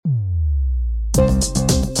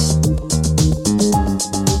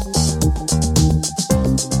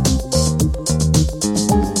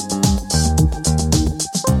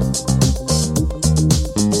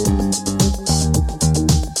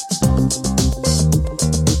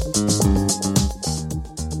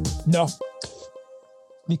Nå,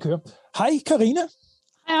 vi kører. Hej Karina.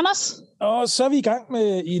 Hej Anders. Og så er vi i gang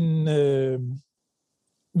med en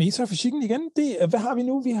metafysikken igen. Hvad har vi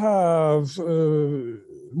nu? Vi har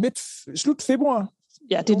slut februar.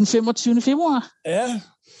 Ja, det er den 25. februar. Ja,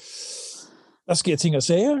 der sker ting og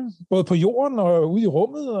sager, både på jorden og ude i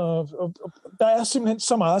rummet, og der er simpelthen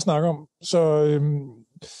så meget at snakke om. Så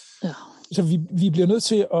vi bliver nødt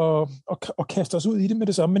til at kaste os ud i det med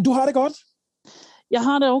det samme. Men du har det godt? Jeg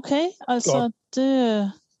har det okay. Altså,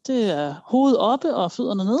 det er hovedet oppe og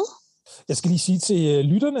fødderne nede. Jeg skal lige sige til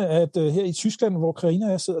lytterne, at her i Tyskland, hvor Karina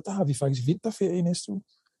og jeg sidder, der har vi faktisk vinterferie i næste uge.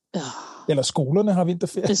 Ja. Eller skolerne har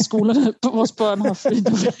vinterferie. Det er skolerne, vores børn har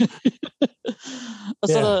vinterferie. Og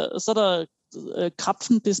så er der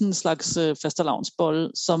krapfen, det er sådan en slags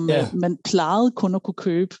fastelavnsbolle, som man plejede kun at kunne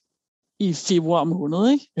købe i februar måned,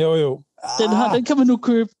 ikke? Jo. Den kan man nu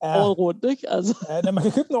købe året rundt, ikke? Altså. Ja, man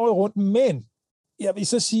kan købe den året rundt, men jeg vil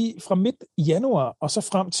så sige, fra midt januar og så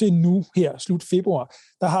frem til nu her, slut februar,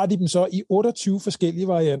 der har de dem så i 28 forskellige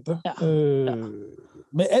varianter.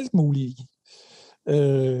 Med alt muligt i.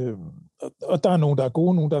 Og der er nogen, der er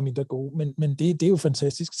gode, nogen, der er mindre gode. Men det er jo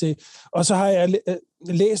fantastisk til. Og så har jeg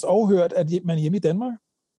læst og hørt, at man hjemme i Danmark,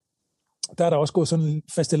 der er der også gået sådan en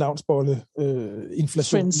fastelavnsbolle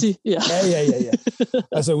inflation. Frenzy, ja. Ja.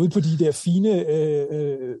 Altså ude på de der fine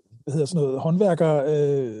håndværker,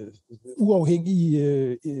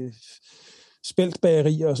 uafhængige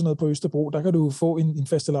spæltbagerier og sådan noget på Østerbro, der kan du få en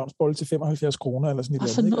fastelavnsbolle til 75 kroner eller sådan et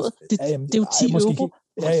eller andet. Det er jo 10 euro.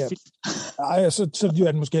 Ja. Ej, så dyrt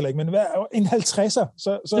er den måske heller ikke, men en 50'er.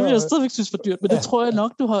 Så det vil jeg stadigvæk synes for dyrt, men det tror jeg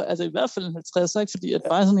nok, du har, altså i hvert fald en 50'er, ikke? Fordi at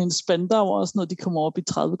bare sådan en Spandau og sådan noget, de kommer op i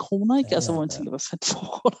 30 kroner, ikke? Altså, hvor man tænker, hvad fanden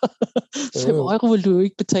foregår der? 5 euro vil du jo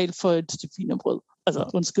ikke betale for et stykke wienerbrød. Altså,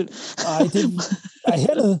 undskyld. Nej,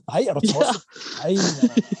 hernede. Nej, er du tosset? Nej.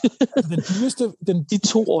 Den dyreste... De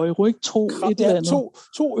 2 euro, ikke? 2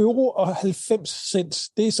 euro og 90 cent.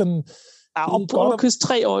 Det er sådan... Ja, og kyst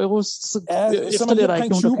 3 euro, så er der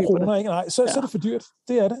ikke nogen, der kroner, ikke? Nej, så er det for dyrt.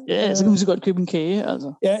 Det er det. Ja, så kan man så godt købe en kage,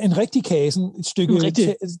 altså. Ja, en rigtig kage, sådan et stykke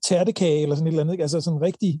tærtekage eller sådan et eller andet, ikke? Altså sådan en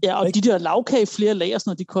rigtig... Ja, og de der lavkage, flere lag og sådan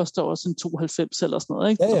noget, de koster også en 92 eller sådan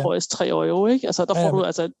noget, ikke? Ja. Så højst 3 euro, ikke? Altså, der får du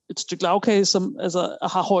altså et stykke lavkage, som altså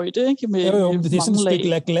har højde, ikke? Med, jo, det er sådan et stykke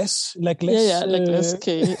La Glace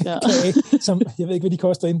kage, ja. Kage, som, jeg ved ikke, hvad de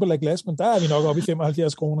koster inde på La Glace, men der er vi nok oppe i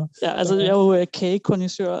 75 kroner. Ja, altså, jeg er jo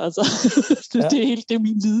kagekondisør, altså. Det er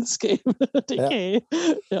min lidenskab. Det er kage.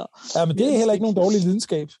 Ja, men det er heller ikke nogen dårlig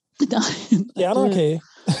lidenskab. Nej. Hjerner og kage.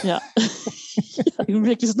 Ja. Jeg kan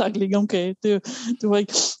virkelig snakke længe om kage. Det var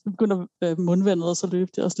ikke... Jeg begynder mundvandet og så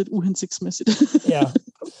løbe. Det er også lidt uhensigtsmæssigt. Ja.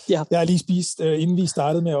 Jeg har lige spist, inden vi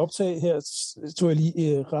startede med at optage her, tog jeg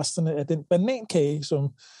lige resterne af den banankage,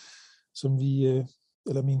 som vi...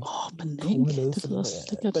 eller min kone lavede. Det også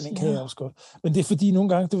lækkert. Banankage er også godt. Men det er fordi nogle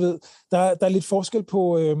gange, du ved, der er lidt forskel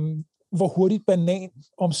på... hvor hurtigt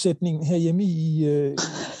bananomsætningen herhjemme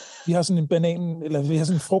vi har sådan en vi har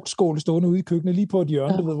sådan en frugtskål stående ude i køkkenet, lige på et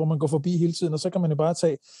hjørne, du ved, hvor man går forbi hele tiden, og så kan man jo bare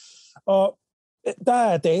tage. Og der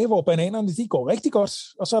er dage, hvor bananerne, de går rigtig godt,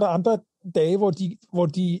 og så er der andre dage, hvor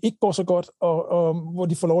de ikke går så godt, og hvor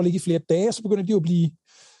de får lov at ligge i flere dage, og så begynder de at blive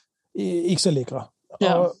ikke så lækre.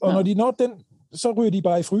 Og når de når den, så ryger de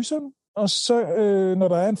bare i fryseren, og så når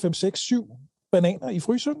der er en 5, 6, 7 bananer i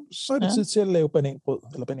fryseren, så er det tid til at lave bananbrød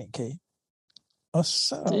eller banankage. Og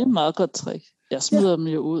så... Det er et meget godt trick. Jeg smider dem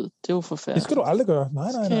jo ud. Det er jo forfærdeligt. Det skal du aldrig gøre.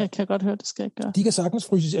 Nej. Kan jeg godt høre, det skal jeg gøre. De kan sagtens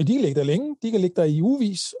fryses. De kan ligge der længe. De kan ligge der i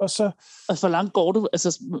ugevis. Og så... Altså, hvor langt går du?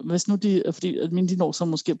 Altså, hvis nu fordi de når så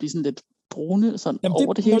måske at blive sådan lidt brune sådan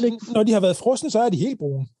over det hele. Når de har været frosne, så er de helt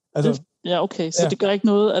brune. Altså, ja, okay. Så det gør ikke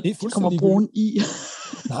noget, at de kommer brune i?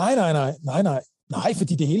 Nej,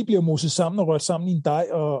 fordi det hele bliver moset sammen og rørt sammen i en dej.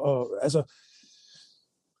 Og altså...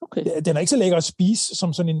 Okay. Den er ikke så lækker at spise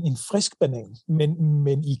som sådan en frisk banan,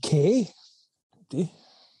 men i kage, det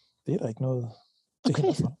er der ikke noget.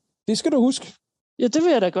 Det skal du huske. Ja, det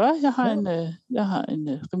vil jeg da gøre. Jeg har en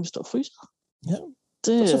rimelig stor fryser. Ja.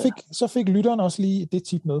 Og så fik lytteren også lige det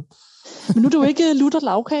tip med. Men nu er du ikke lutter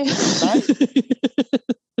lavkage. Nej.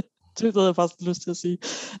 Det havde jeg faktisk lyst til at sige.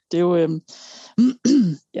 Det er jo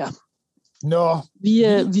ja. Nå.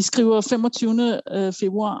 Vi skriver 25.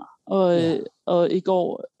 februar. Og i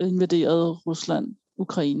går invaderede Rusland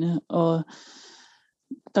Ukraine, og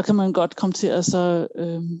der kan man godt komme til at tage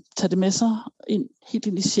det med sig helt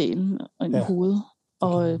ind i sjælen og ind i hovedet,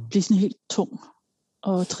 og blive sådan helt tung.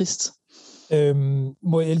 og trist.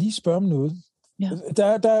 Må jeg lige spørge om noget? Ja.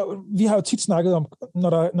 Vi har jo tit snakket om,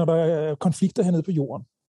 når der er konflikter hernede på jorden.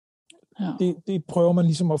 Ja. Det prøver man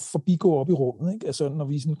ligesom at forbigå op i rummet, ikke? Altså, når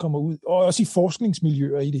vi sådan kommer ud. Og også i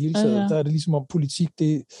forskningsmiljøer i det hele taget, der er det ligesom om politik,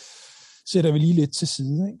 det sætter vi lige lidt til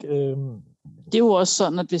side, ikke? Det er jo også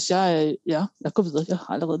sådan, at hvis jeg går videre. Jeg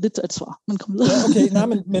har allerede lidt af et svar, men kom videre. Ja, okay, nej,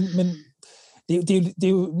 men det er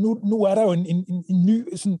jo, nu er der jo en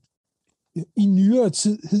ny, sådan, i nyere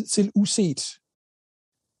tid hidtil uset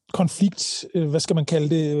konflikt, hvad skal man kalde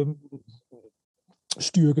det,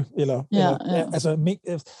 styrke, eller altså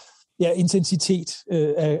intensitet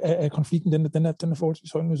af konflikten, den er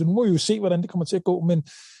forholdsvis høj nu. Så nu må vi jo se, hvordan det kommer til at gå,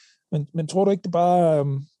 men tror du ikke, det bare...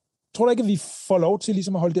 Tror du ikke, at vi får lov til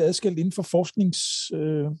ligesom at holde det adskilt inden for forsknings-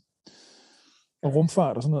 og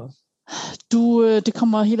rumfart og sådan noget? Det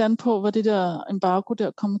kommer helt an på, hvad det der embargo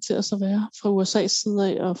der kommer til at så være fra USA's side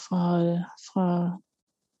af og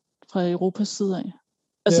fra Europas side af.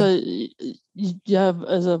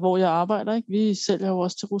 Altså, hvor jeg arbejder, ikke? Vi sælger jo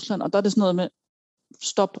også til Rusland, og der er det sådan noget med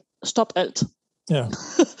stop alt. Ja.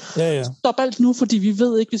 Stop alt nu, fordi vi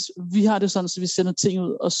ved ikke, hvis vi har det sådan, så vi sender ting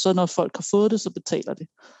ud, og så når folk har fået det, så betaler de.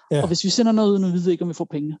 Ja. Og hvis vi sender noget ud, nu ved vi ikke, om vi får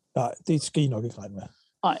penge. Nej, det skal I nok ikke regne med.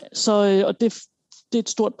 Nej, så og det er et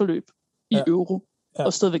stort beløb i euro,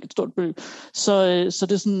 og stadigvæk et stort beløb. Så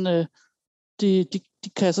det er sådan, de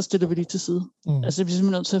kasser stiller vi lige til side. Altså det bliver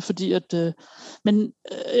simpelthen nødt til, fordi at,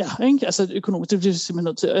 ikke? Altså økonomisk, det bliver simpelthen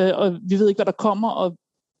nødt til, og vi ved ikke, hvad der kommer, og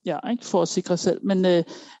ikke for at sikre os selv,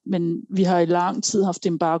 men vi har i lang tid haft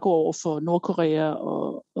embargo over for Nordkorea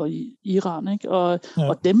og Iran, ikke? Og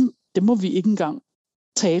dem må vi ikke engang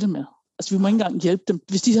tale med. Altså vi må ikke engang hjælpe dem.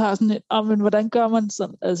 Hvis de har sådan, men hvordan gør man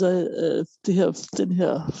sådan? Altså det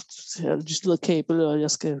her lyslederkabel, og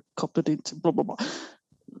jeg skal koble det ind til blablabla.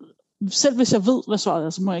 Selv hvis jeg ved, hvad svaret er,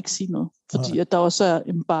 så må jeg ikke sige noget, fordi at der også er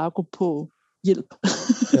embargo på hjælp.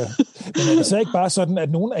 Ja. Men er det så ikke bare sådan,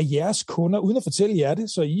 at nogle af jeres kunder, uden at fortælle jer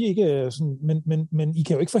det, så I ikke sådan, men I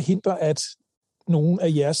kan jo ikke forhindre, at nogle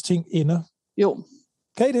af jeres ting ender? Jo.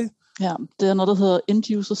 Kan I det? Ja, det er noget, der hedder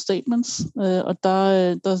end-user statements, og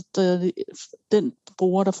der den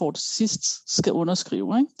bruger, der får det sidst, skal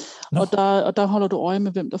underskrive, ikke? Og der holder du øje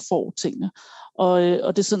med, hvem der får tingene. Og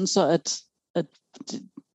det er sådan så,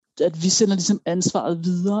 at vi sender ligesom ansvaret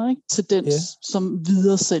videre, ikke, til den, som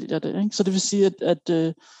videre sælger det. Ikke? Så det vil sige, at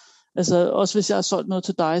altså, også hvis jeg har solgt noget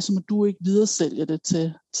til dig, så må du ikke videre sælge det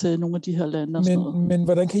til nogle af de her lande. Og sådan noget. Men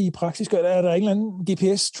hvordan kan I i praksis gøre det? Er der en eller anden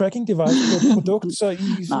GPS-tracking-device på et produkt, så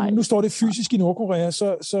nu står det fysisk i Nordkorea,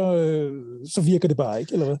 så virker det bare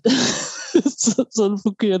ikke, eller hvad? så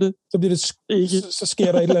fungerer det. Så bliver det ikke. Så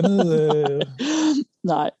sker der et eller andet...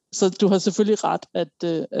 Nej, så du har selvfølgelig ret, at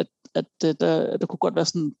der kunne godt være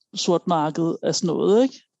sådan et sort marked af sådan noget,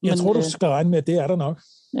 ikke? Jeg tror, du skal regne med, at det er der nok.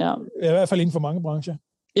 Ja. I hvert fald inden for mange brancher.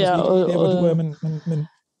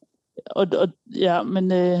 Ja,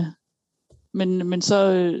 men så,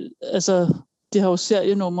 altså, det har jo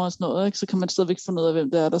serienummer og sådan noget, ikke? Så kan man stadigvæk finde ud af,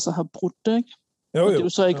 hvem det er, der så har brudt det, ikke? Jo. Og det er jo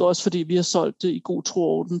så ikke også, fordi vi har solgt det i god tro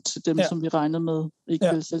orden til dem, som vi regnede med, ikke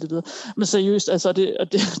vil sælge det videre. Men seriøst, altså,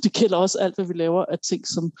 det gælder også alt, hvad vi laver af ting,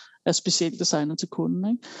 som er specielt designet til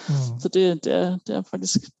kunden, ikke? Så det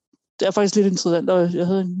er faktisk lidt interessant, og jeg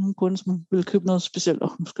havde en kunde, som ville købe noget specielt,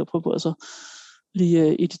 og nu skal jeg prøve på at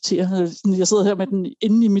lige editere. Jeg sidder her med den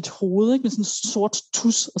inde i mit hoved, ikke, med sådan en sort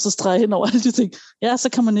tus, og så streger hen over alle de ting. Ja, så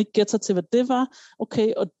kan man ikke gætte sig til, hvad det var.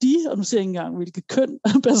 Okay, og nu ser jeg ikke engang, hvilket køn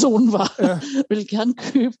personen var, ville gerne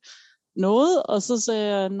købe noget, og så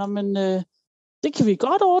sagde jeg, det kan vi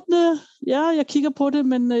godt ordne. Ja, jeg kigger på det,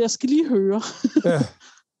 men jeg skal lige høre.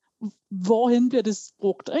 Hvorhen bliver det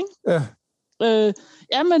brugt, ikke?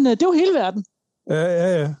 Jamen, det er jo hele verden.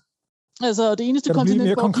 Ja. Altså, det eneste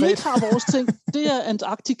kontinent, hvor vi ikke har vores ting, det er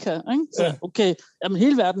Antarktika, ikke? Så, okay, jamen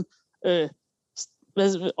hele verden.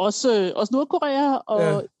 Også Nordkorea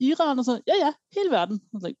og Iran og sådan. Ja, hele verden.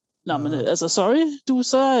 Men altså, sorry,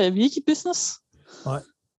 så er vi ikke i business. Nej.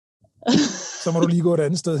 Så må du lige gå et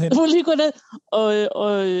andet sted hen.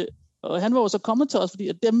 Og han var jo så kommet til os, fordi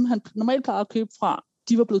at dem, han normalt plejer at købe fra,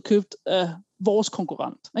 de var blevet købt af vores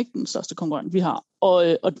konkurrent, ikke den største konkurrent, vi har.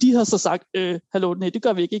 Og de har så sagt, hallo, nej, det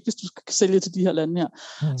gør vi ikke, hvis du skal sælge til de her lande her.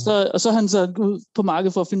 Så har han så gået ud på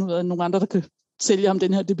markedet for at finde ud af nogle andre, der kan sælge ham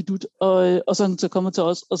den her debidut, og så er han så kommet til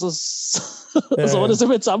os, og så var det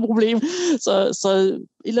simpelthen et samme problem. Så et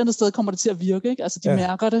eller andet sted kommer det til at virke, ikke? Altså,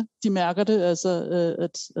 de mærker det, altså,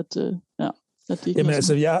 Jamen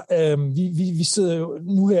altså, vi sidder jo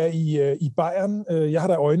nu her i Bayern. Jeg har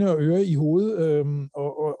der øjne og ører i hovedet,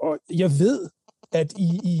 og jeg ved, at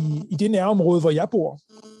i det nærområde, hvor jeg bor,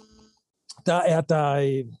 der er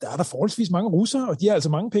der forholdsvis mange russere, og de har altså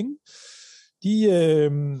mange penge.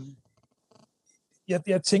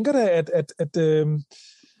 Jeg tænker da, at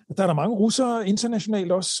der er der mange russere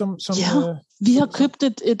internationalt også, som ja, vi har købt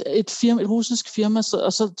et russisk firma,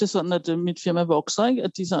 og så det er sådan, at mit firma vokser, ikke?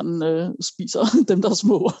 At de sådan spiser dem, der er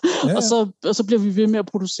små. Ja. Og så bliver vi ved med at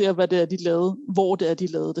producere, hvad det er, de lavede, hvor det er, de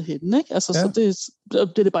lavede det henne, ikke? Altså, ja. Så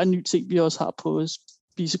det er bare en ny ting, vi også har på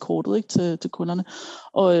spisekortet, ikke? Til kunderne.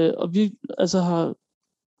 Og vi altså har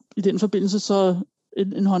i den forbindelse så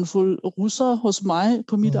en håndfuld russere hos mig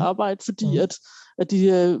på mit arbejde, fordi at de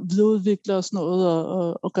videreudvikler og sådan noget,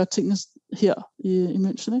 og gør tingene her i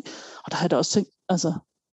München, ikke? Og der har jeg da også tænkt,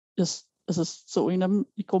 jeg så en af dem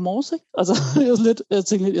i går morges, ikke?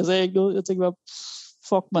 Jeg sagde ikke noget, jeg tænkte bare,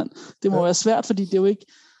 fuck mand, det må være svært, fordi det er jo ikke,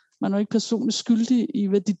 man er jo ikke personligt skyldig i,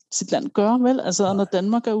 hvad sit land gør, vel? Altså, når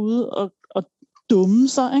Danmark er ude og dumme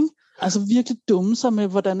sig, ikke? Altså virkelig dumme sig med,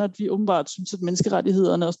 hvordan at vi åbenbart synes, at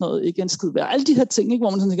menneskerettighederne og sådan noget ikke er en skid værd. Alle de her ting, ikke, hvor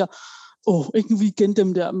man sådan tænker, ikke nu vi igen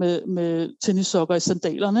dem der med tennissokker i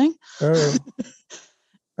sandalerne, ikke?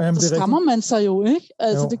 Jamen, så skammer man sig jo, ikke?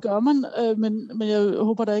 Altså, det gør man, men jeg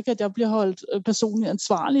håber da ikke, at jeg bliver holdt personligt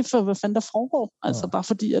ansvarlig for, hvad fanden der foregår. Altså, bare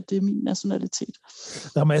fordi, at det er min nationalitet.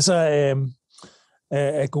 Der er masser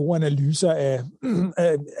af gode analyser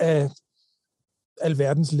af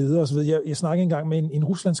alverdens ledere og så videre. Jeg snakkede engang med en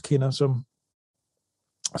ruslandskender,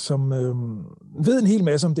 som ved en hel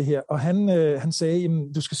masse om det her, og han sagde,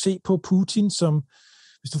 jamen, du skal se på Putin som,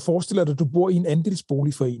 hvis du forestiller dig, at du bor i en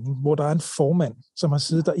andelsboligforening, hvor der er en formand, som har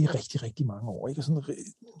siddet der i rigtig, rigtig mange år. Ikke? Sådan,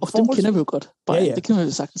 dem kender vi jo godt. Ja. Det kan man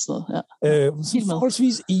jo sagtens noget. Ja.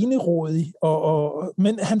 Forholdsvis enerådig,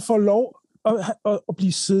 men han får lov at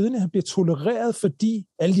blive siddende, han bliver tolereret, fordi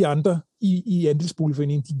alle de andre i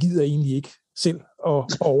andelsboligforeningen, de gider egentlig ikke selv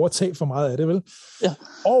at overtage for meget af det, vel? Ja.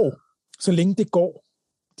 Og så længe det går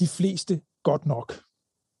de fleste godt nok,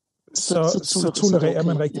 så tolererer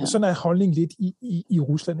man rigtigt. Ja. Sådan er holdningen lidt i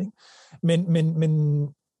Rusland, ikke?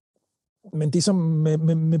 Men det som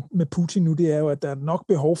med Putin nu, det er jo, at der er nok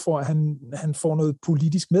behov for, at han får noget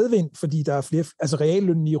politisk medvind, fordi der er flere, altså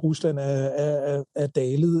reallønnen i Rusland er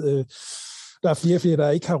dalet. Der er flere, der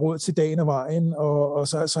ikke har råd til dagen og vejen, og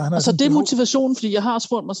så han har... Altså det er motivationen, fordi jeg har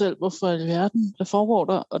spurgt mig selv, hvorfor i verden, hvad foregår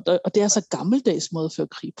der? Og det er så gammeldags måde at føre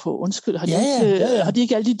krig på. Undskyld, har de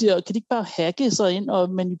ikke alle de der... Kan de ikke bare hacke sig ind og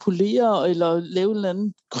manipulere, eller lave en eller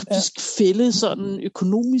anden kryptisk fælde, sådan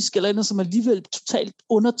økonomisk, eller andet, som alligevel totalt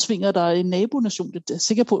undertvinger dig en nabonation? Det er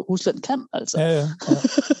sikker på, at Rusland kan, altså. Ja.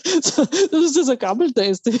 Så jeg synes, det er så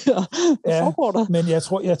gammeldags, det her. Hvad foregår der? Men jeg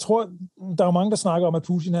tror, der er mange, der snakker om, at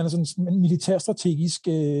Putin han er sådan militærstrategisk,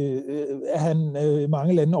 er han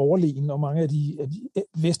mange lande overlegen, og mange af de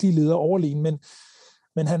vestlige ledere overlegen,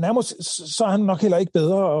 men han er så er han nok heller ikke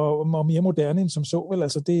bedre og mere moderne end som så, vel?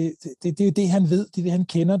 Altså det er det, han ved, det er det, han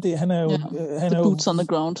kender. Han er jo... han er boots on the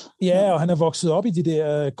ground. Ja, og han er vokset op i det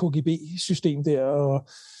der KGB-system der. Og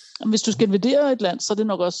hvis du skal invadere et land, så er det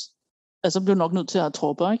nok også... Altså, bliver nok nødt til at have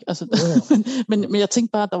tropper, ikke? Altså, men jeg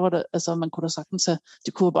tænkte bare, der var der, altså, man kunne da sagtens have,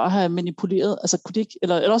 de kunne bare have manipuleret, altså, kunne de ikke,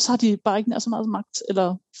 eller også har de bare ikke nær så meget magt,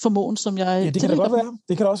 eller formåen, som jeg... Ja, det kan da godt være.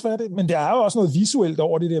 Det kan da også være det. Men der er jo også noget visuelt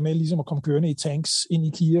over det der med, ligesom at komme kørende i tanks ind i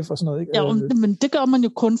Kiev og sådan noget, ikke? Ja, men det gør man jo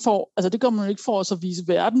kun for, altså, det gør man jo ikke for at vise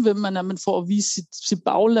verden, hvem man er, men for at vise sit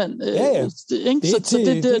bagland. Ja. Ikke? Det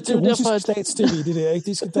er til russisk stats-tv, det der,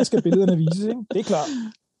 ikke? Der skal billederne vises, ikke? Det er klart.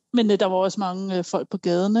 Men der var også mange folk på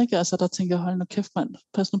gaden, ikke? Altså, der tænker jeg, hold nu kæft, mand,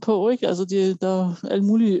 pas nu på, ikke? Altså, der er alle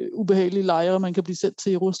mulige ubehagelige lejre, man kan blive sendt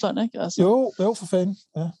til i Rusland, ikke? Altså. Jo, for fanden,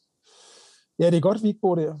 ja. Ja, det er godt, vi ikke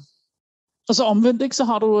bor der. Og så omvendt, ikke? Så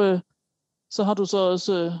har du så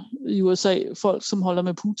også i USA folk, som holder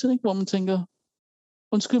med Putin, ikke? Hvor man tænker,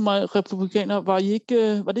 undskyld mig, republikanere, var det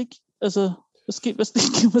ikke, altså...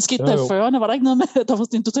 Hvad skete der i 40'erne? Var der ikke noget med, at der var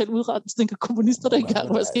sådan en total udrensning af kommunister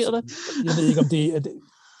dengang? Hvad sker der? Jeg ved ikke, om det er...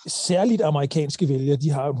 Særligt amerikanske vælgere, de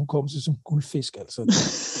har en hukommelse som guldfisk, altså.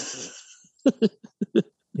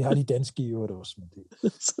 Det har de danske i øvrigt også, men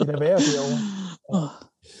det er værre derovre.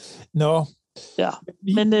 Nå. Ja,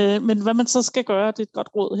 men hvad man så skal gøre, det er et godt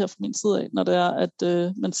råd her fra min side af, når det er, at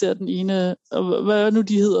man ser den ene, og hvad er nu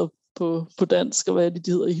de hedder på dansk, og hvad er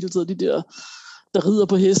de hedder i hele tiden, de der rider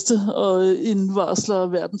på heste og indvarsler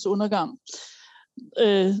verdens undergang.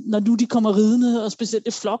 Når nu de kommer ridende, og specielt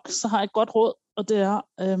i flok, så har jeg et godt råd, og det er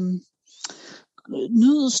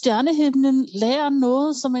nyd stjernehimlen, lær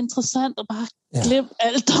noget, som er interessant, og bare glem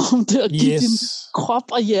alt om det, og giv din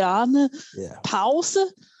krop og hjerne pause.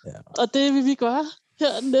 Og det vil vi gøre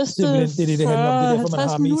her næste 40-50 minutter. Det handler om, det er derfor, man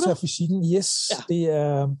har metafysikken. Det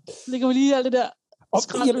er... Lægger vi lige alt det der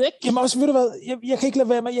skrald væk. Jamen også, ved du hvad, jeg kan ikke lade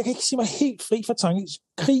være med, jeg kan ikke sige mig helt fri fra tanke.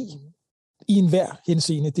 Krig, i enhver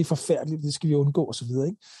henseende, det er forfærdeligt, det skal vi undgå, og så videre,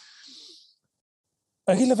 ikke?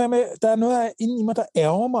 Og jeg kan ikke lade være med, der er noget inde i mig, der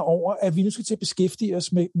ærger mig over, at vi nu skal til at beskæftige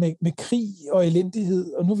os med krig og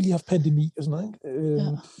elendighed, og nu har vi lige haft pandemi og sådan noget,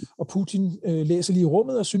 ikke? Og Putin læser lige i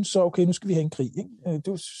rummet og synes så, okay, nu skal vi have en krig, ikke? Det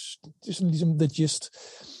er sådan ligesom the gist.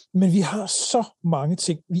 Men vi har så mange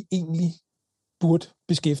ting, vi egentlig burde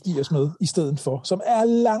beskæftige os med i stedet for, som er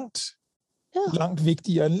langt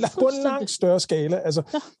vigtigere, på en langt større skala. Altså,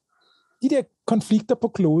 de der konflikter på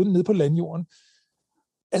kloden nede på landjorden,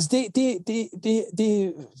 altså det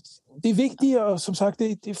er vigtigt, og som sagt,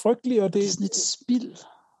 det er frygteligt. Og det er sådan et spild.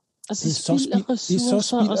 Altså det er spild af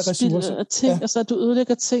ressourcer, og spild af ting, altså du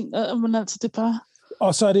ødelægger ting, men altså det er bare...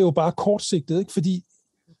 Og så er det jo bare kortsigtet, ikke? Fordi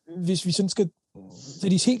hvis vi sådan skal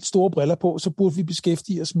sætte de helt store briller på, så burde vi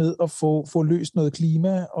beskæftige os med at få løst noget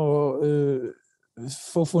klima, og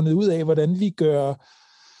få fundet ud af, hvordan vi gør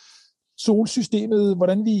solsystemet,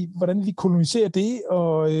 hvordan vi koloniserer det.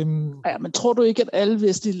 Og, Ja, men tror du ikke, at alle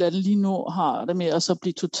vestlige lande lige nu har det med at så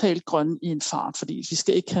blive totalt grønne i en fart, fordi vi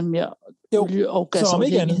skal ikke have mere olie- og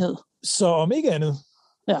gasafhængighed? Så om ikke andet,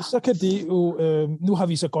 så kan det jo... nu har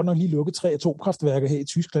vi så godt nok lige lukket 3 atomkraftværker her i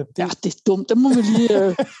Tyskland. Det er dumt. Det må vi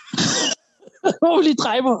lige... må vi lige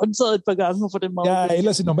dreje på håndtaget et par gange for det. Jeg er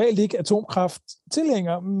ellers normalt ikke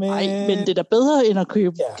atomkraft-tilhænger, men... Nej, men det er da bedre end at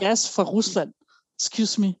købe gas fra Rusland.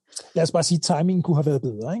 Excuse me. Lad os bare sige, at timingen kunne have været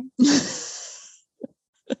bedre, ikke?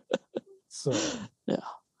 Så. Ja.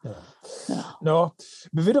 Nå,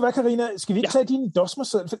 men ved du hvad, Karina? Skal vi ikke tage din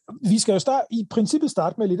dosmerseddel? Vi skal jo i princippet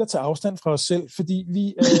starte med lidt at tage afstand fra os selv, fordi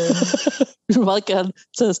vi... vi vil meget gerne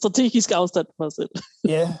tage strategisk afstand fra os selv.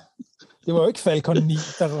 Ja, det var jo ikke Falcon 9,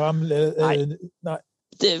 der ramlede... Nej.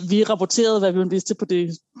 Vi rapporterede, hvad vi vidste på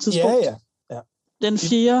det tidspunkt. Ja. Den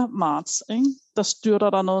 4. marts, ikke? Der styrter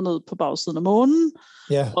der noget ned på bagsiden af månen.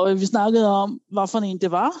 Ja. Og vi snakkede om, hvad for en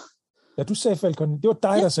det var. Ja, du sagde Falcon. Det var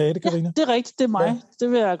dig, der sagde det, Karina. Ja, det er rigtigt. Det er mig. Ja.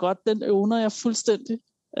 Det vil jeg godt. Den øvner jeg fuldstændig.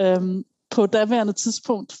 På daværende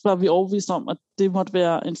tidspunkt var vi overbevist om, at det måtte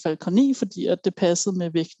være en Falcon 9, fordi at det passede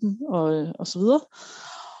med vægten og så videre.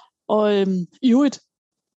 Og i øvrigt,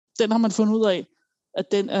 den har man fundet ud af, at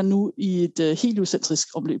den er nu i et heliocentrisk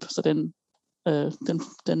omløb, så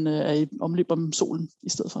den er i omløb om solen i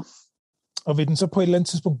stedet for. Og vil den så på et eller andet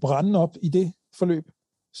tidspunkt brænde op i det forløb?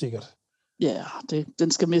 Sikkert. Ja,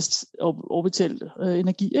 den skal miste orbital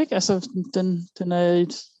energi, ikke? Altså, den er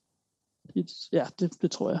ja,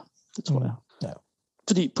 det tror jeg. Det tror jeg. Ja.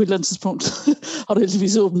 Fordi på et eller andet tidspunkt har du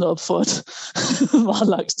heldigvis åbnet op for et meget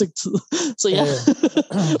langt stykke tid. Så ja.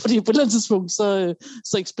 Fordi på et eller andet tidspunkt,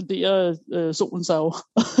 så ekspanderer solen sig jo.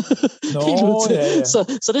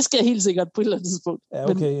 Så det sker helt sikkert på et eller andet tidspunkt. Ja,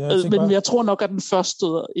 okay. Men jeg tror nok, at den først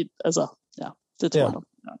støder ind. Altså, ja, det tror jeg nok.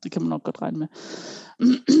 Ja, det kan man nok godt regne med.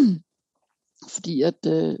 Fordi at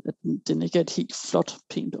den ikke er et helt flot,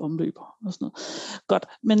 pænt omløber og sådan noget. Godt,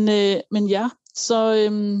 men ja, så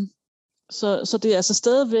det er altså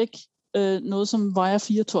stadigvæk noget, som vejer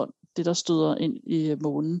 4 ton, det der støder ind i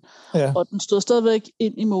månen. Ja. Og den støder stadigvæk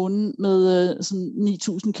ind i månen med sådan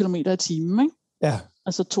 9.000 km i timen, ikke? Ja.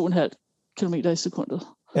 Altså 2,5 km i sekundet.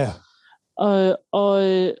 Ja.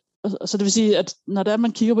 Så det vil sige, at når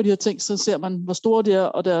man kigger på de her ting, så ser man, hvor store de er,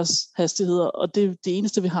 og deres hastigheder, og det er det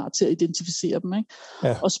eneste, vi har til at identificere dem, ikke?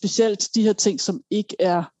 Ja. Og specielt de her ting, som ikke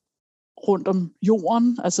er rundt om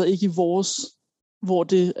jorden, altså ikke i vores, hvor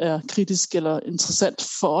det er kritisk eller interessant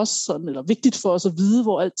for os, sådan, eller vigtigt for os at vide,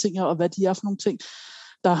 hvor alting er, og hvad de er for nogle ting,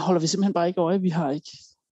 der holder vi simpelthen bare ikke øje. Vi har ikke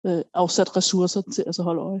afsat ressourcer til at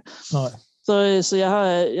holde øje. Nej. Så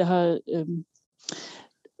jeg har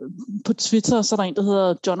på Twitter, så er der en, der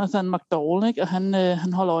hedder Jonathan McDowell, ikke? Og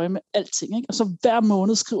han holder øje med alting, ikke? Og så hver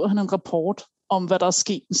måned skriver han en rapport om, hvad der er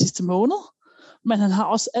sket den sidste måned, men han har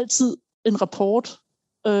også altid en rapport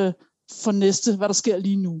for næste, hvad der sker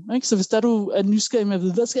lige nu, ikke? Så hvis du er nysgerrig med at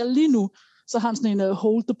vide, hvad sker lige nu, så har han sådan en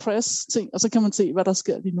hold the press ting, og så kan man se, hvad der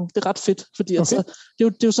sker lige nu. Det er ret fedt, fordi altså, det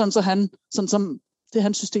er jo sådan, så han, sådan som det er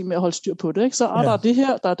hans system med at holde styr på det, ikke? Så der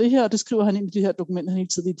er det her, og det skriver han ind i de her dokumenter, han hele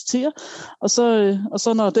tiden editerer, og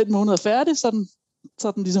så når den måned er færdig, så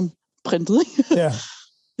er den ligesom printet, ikke? Ja.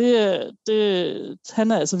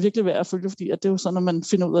 Han er altså virkelig værd at følge, fordi at det er jo sådan, at man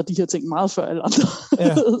finder ud af de her ting meget før alle andre.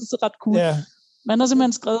 Ja. Så ret cool. Ja. Man har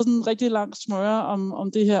simpelthen skrevet sådan en rigtig lang smøre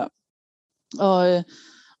om det her,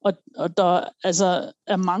 og der altså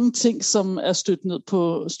er mange ting, som er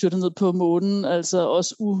styrtet ned på månen, altså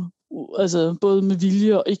også altså både med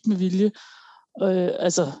vilje og ikke med vilje.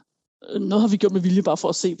 Altså noget har vi gjort med vilje bare for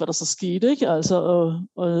at se, hvad der så skete, ikke? Altså,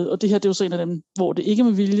 og det her, det er jo så en af dem, hvor det ikke er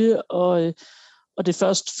med vilje, og det er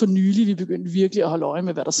først for nylig, vi begyndte virkelig at holde øje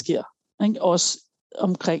med, hvad der sker, ikke? Også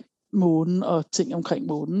omkring månen og ting omkring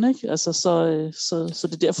månen, ikke? Altså, så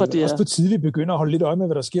det er derfor, det er også på tide, vi begynder at holde lidt øje med,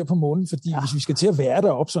 hvad der sker på månen, fordi hvis vi skal til at være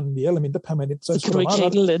deroppe sådan mere eller mindre permanent, så kan du ikke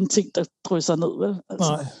have en eller anden ting, der drysser ned, vel?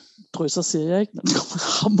 Altså, nej. Drysser, siger jeg, ikke? Når den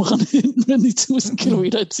kommer hamrende ind med 9000 km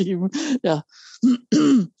i timen. Ja.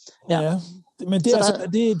 Ja. Men det er,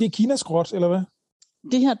 det er Kinas grot, eller hvad?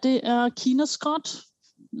 Det her, det er Kinas grot.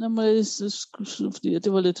 Fordi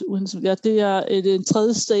det var lidt uhensigtsmæssigt. Ja, det er en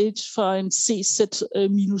tredje stage for en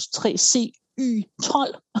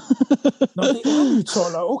CZ-3CY12. Nå, det er en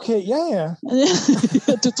Y12, okay, ja.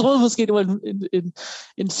 Du troede måske, det var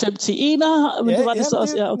en 5-1'er, men det var det så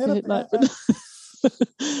også. Ja, okay, nej.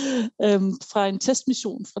 Fra en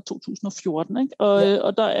testmission fra 2014, ikke?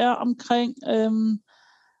 Og der er omkring 30-50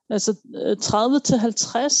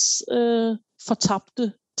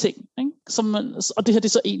 fortabte ting, ikke? Og det her det er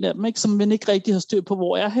så en af dem, ikke? Som man ikke rigtig har styr på,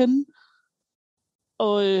 hvor er henne.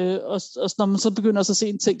 Og når man så begynder at se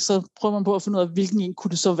en ting, så prøver man på at finde ud af, hvilken en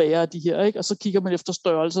kunne det så være af de her, ikke? Og så kigger man efter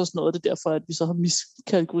størrelse og sådan noget, det er derfor, at vi så har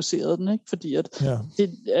miskalkuliseret den, ikke? Fordi at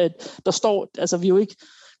der står, altså vi er jo ikke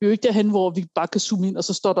derhen, hvor vi bare kan zoome ind, og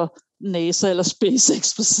så står der NASA eller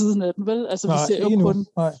SpaceX på siden af den, vel? Altså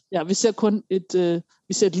vi ser kun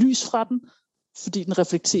et lys fra den, fordi den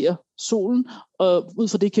reflekterer solen, og ud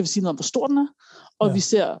fra det kan vi sige noget om, hvor stor den er, og vi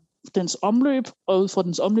ser dens omløb, og ud fra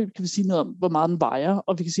dens omløb kan vi sige noget om, hvor meget den vejer,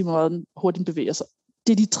 og vi kan sige, hvor meget den hurtigt bevæger sig.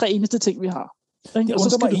 Det er de 3 eneste ting, vi har. Det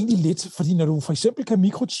undrer mig egentlig lidt, fordi når du for eksempel kan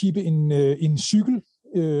mikrochippe en cykel,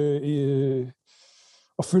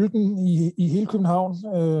 og følge den i hele København,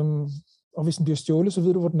 og hvis den bliver stjålet, så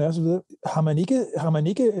ved du, hvor den er, så videre. Har man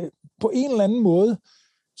ikke på en eller anden måde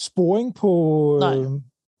sporing på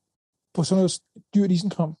sådan noget dyrt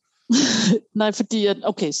isenkram? Nej, fordi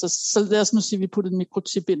okay, så lad os nu sige, at vi putter en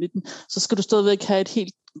mikrochip ind i den, så skal du stadigvæk have et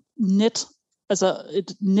helt net, altså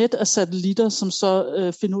et net af satellitter, som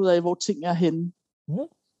så finder ud af, hvor ting er henne.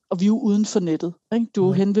 Og vi er jo uden for nettet, ikke? Du er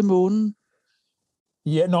jo hen ved månen.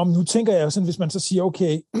 Ja, men nu tænker jeg sådan, hvis man så siger,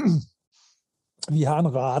 okay, vi har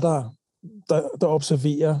en radar, der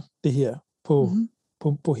observerer det her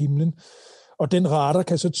på himlen, og den radar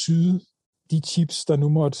kan så tyde de chips, der nu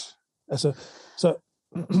måtte, altså,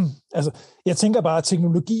 jeg tænker bare, at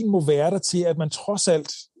teknologien må være der til, at man trods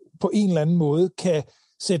alt på en eller anden måde kan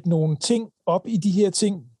sætte nogle ting op i de her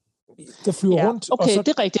ting, der flyver rundt. Okay, og så...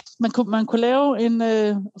 det er rigtigt. Man kunne lave en,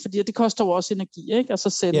 fordi det koster jo også energi, ikke? Og så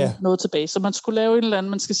sende noget tilbage. Så man skulle lave en eller anden,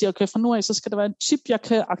 man skal sige, okay, fra nu af, så skal der være en chip, jeg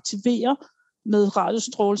kan aktivere med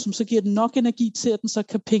radiostråle, som så giver den nok energi til, at den så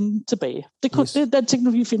kan pinge tilbage. Den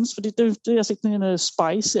teknologi findes, fordi det jeg har set en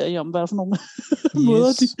spy-serie om, hvad for nogle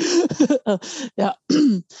måder de...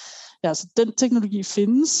 så den teknologi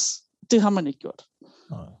findes, det har man ikke gjort.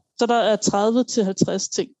 Nej. Så der er 30-50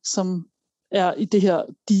 ting, som er i det her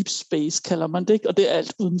deep space, kalder man det, ikke? Og det er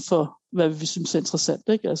alt uden for, hvad vi synes er interessant,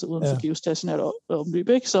 ikke? Altså uden for geostationært omløb,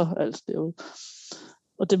 ikke? Så alt det er jo...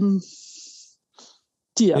 Og dem...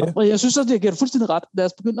 Og jeg synes, at det giver fuldstændig ret. Lad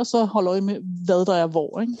os begynde at så holde øje med, hvad der er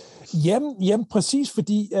hvor, ikke? Jamen præcis,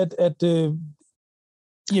 fordi at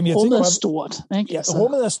rummet er stort, ikke? Ja,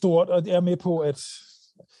 rummet er stort, og det er med på, at...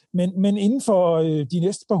 Men inden for de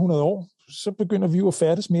næste par 100 år, så begynder vi jo at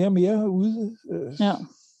færdes mere og mere ude.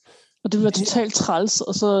 Og det vil være totalt træls,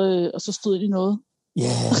 og så stod ind i noget.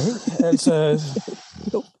 Ja, altså...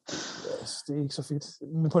 det er ikke så fedt.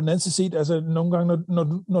 Men på den anden side set, altså nogle gange,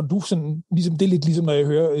 når du sådan, ligesom, det er lidt ligesom, når jeg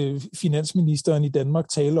hører finansministeren i Danmark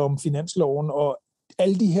tale om finansloven, og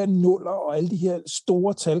alle de her nuller, og alle de her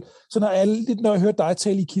store tal, så når jeg hører dig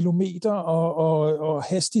tale i kilometer, og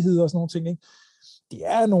hastigheder og sådan nogle ting, ikke? Det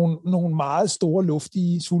er nogle meget store,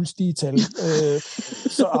 luftige, svulstige tal.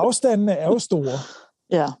 Så afstandene er jo store.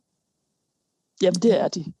 Ja. Jamen, det er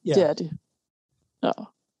de. Ja. Det er de. Ja.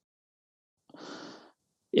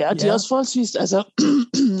 Ja, det er også forholdsvis, altså,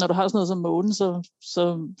 når du har sådan noget som månen,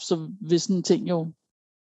 så vil sådan en ting jo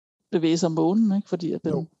bevæge sig om månen, ikke? Fordi at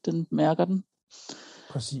den mærker den.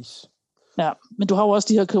 Præcis. Ja, men du har jo også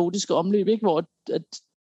de her kaotiske omløb, ikke? Hvor at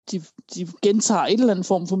de gentager et eller andet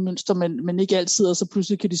form for mønster, men ikke altid, og så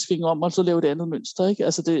pludselig kan de svinge om, og så lave et andet mønster, ikke?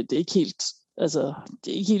 Altså, det er ikke helt, altså,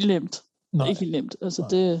 det er ikke helt nemt. Nej. Det er ikke helt nemt. Altså,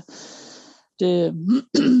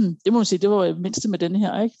 det må man sige, det var mindste med denne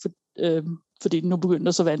her, ikke? Fordi den nu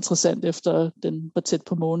begyndte så at være interessant, efter den var tæt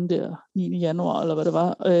på månen der 9. januar, eller hvad det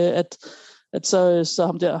var, at så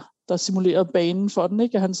ham der simulerer banen for den,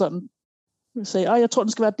 ikke? At han sådan sagde, jeg tror,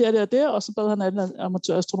 den skal være der, og så bad han alle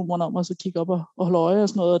amatørastronomerne om at så kigge op og holde øje og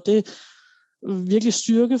sådan noget, og det virkelig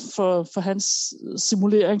styrke for hans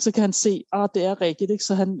simulering, så kan han se, det er rigtigt, ikke?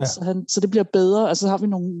 Så det bliver bedre, altså så har vi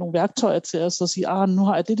nogle værktøjer til os at sige, nu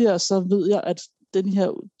har jeg det der, så ved jeg, at de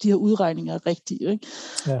her udregninger er rigtige. Ikke?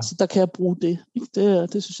 Ja. Så der kan jeg bruge det. Ikke?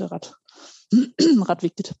 Det synes jeg er ret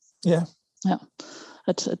vigtigt. Ja. Ja.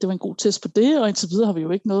 At det var en god test på det, og indtil videre har vi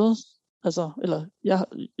jo ikke noget, altså, eller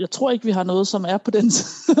jeg tror ikke, vi har noget, som er på den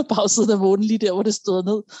bagside af månen, lige der, hvor det støder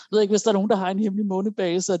ned. Jeg ved ikke, hvis der er nogen, der har en hemmelig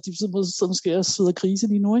månebase, at de sidder måske og sidder krise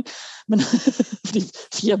lige nu, ikke? Men fordi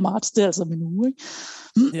 4. marts, det er altså min uge, ikke?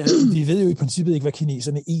 Ja, vi ved jo i princippet ikke, hvad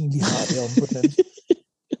kineserne egentlig har deromme på den anden.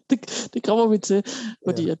 det kommer vi til,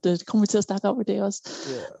 fordi det kommer vi til at snakke om i dag også.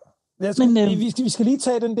 Ja. Vi skal lige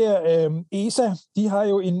tage den der ESA. De har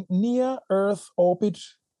jo en Near Earth Orbit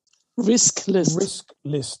Risk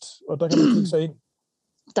list, og der kan man klikke sig ind.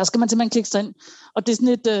 Der skal man simpelthen klikke sig ind, og det er sådan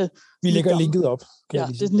et... vi lægger linket op. Ja,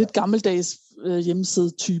 det er sådan lidt gammeldags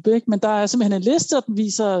hjemmeside-type, ikke? Men der er simpelthen en liste, og den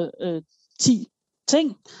viser 10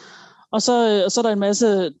 ting, og så er der en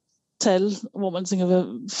masse tal, hvor man tænker,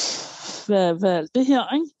 hvad er det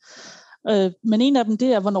her, ikke? Men en af dem,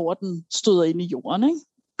 det er, hvornår den støder ind i jorden, ikke?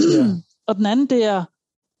 Ja. Og den anden, det er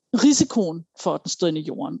risikoen for, at den støder ind i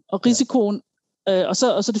jorden. Og risikoen, og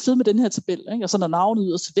så det fede med den her tabel, ikke? Og så er navnet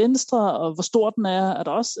yderst til venstre, og hvor stor den er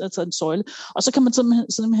der også altså en søjle. Og så kan man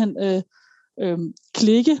simpelthen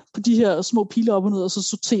klikke på de her små pile op og ned, og så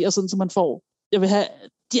sortere sådan, så man får, jeg vil have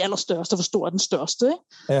de allerstørste, hvor stor er den største, ikke?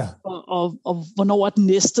 Ja. Og hvornår er den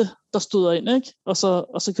næste, der støder ind, ikke? Og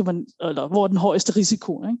så kan man, eller hvor er den højeste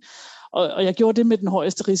risiko, ikke? Og jeg gjorde det med den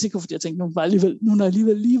højeste risiko, fordi jeg tænkte, nu når jeg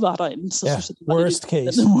alligevel lige var derinde, så synes jeg, det var worst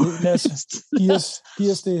case.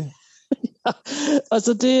 Giv os det. Ja. Og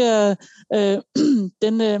så det er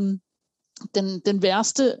den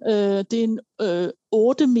værste, det er en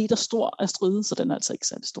 8 meter stor asteroide, så den er altså ikke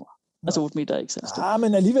særlig stor. Altså 8 meter er ikke særlig stor. Ja,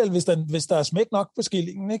 men alligevel, hvis der er smæk nok på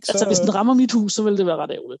skillingen, ikke? Så... Altså hvis den rammer mit hus, så vil det være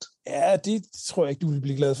ret ærgerligt. Ja, det tror jeg ikke, du vil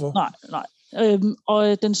blive glad for. Nej.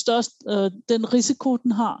 Og den største, den risiko,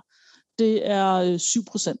 den har, det er 7%.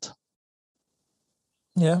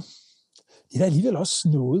 Ja. Det er da alligevel også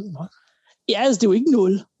noget, hva'? Ja, altså det er jo ikke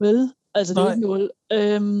 0, vel? Altså det er ikke 0.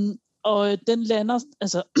 Og den lander,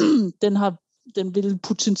 altså den vil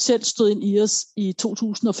potentielt støde ind i os i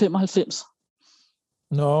 2095.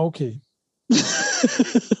 Nå, okay.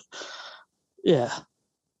 Ja.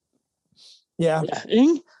 Ja,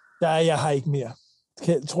 ikke? Jeg har ikke mere.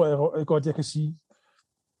 Tror jeg godt, jeg kan sige.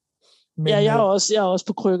 Men, ja, jeg er også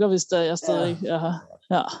på krykker, hvis der jeg stadig er her.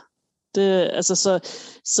 Ja. Det, altså,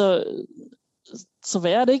 så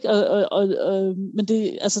hvad er det ikke? Men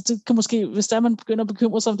det, altså, det kan måske, hvis der man begynder at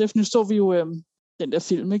bekymre sig om det, for nu så vi jo den der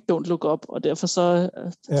film, ikke? Don't Look Up, og derfor så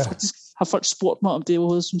faktisk har folk spurgt mig, om det er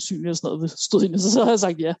overhovedet sandsynligt, og sådan noget stod ind, så har jeg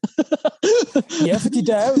sagt ja. Ja, fordi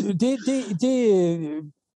der er jo,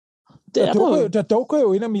 der dukker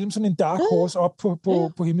jo ind imellem sådan en dark horse op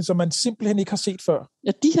på himlen, som man simpelthen ikke har set før.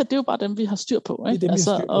 Ja, de her, det er jo bare dem, vi har styr på. Ikke? Dem,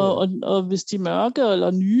 altså, og hvis de er mørke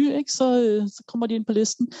eller nye, ikke, så kommer de ind på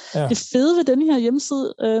listen. Ja. Det fede ved denne her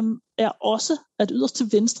hjemmeside er også, at yderst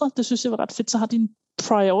til venstre, det synes jeg var ret fedt, så har de en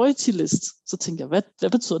priority list. Så tænker jeg, hvad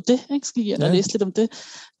betyder det? Ikke? Skal I læse lidt om det?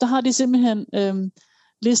 Der har de simpelthen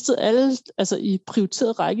listet alle, altså i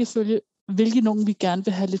prioriteret rækkefølge, hvilke nogen vi gerne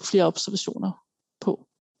vil have lidt flere observationer på.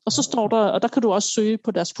 Og så står der, og der kan du også søge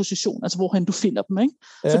på deres position, altså hvorhen du finder dem, ikke?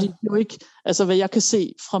 Ja. Fordi det er jo ikke, altså hvad jeg kan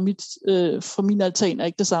se fra min altan er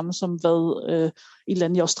ikke det samme som hvad et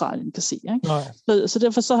land i Australien kan se, ikke? Så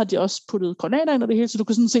derfor så har de også puttet koordinater ind og det hele, så du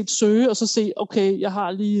kan sådan set søge og så se, okay, jeg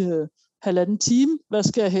har lige 1,5 time, hvad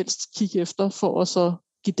skal jeg helst kigge efter for at så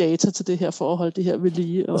give data til det her, for at holde det her ved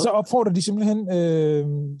lige. Og så opfordrer de simpelthen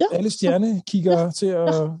alle stjernekiggere til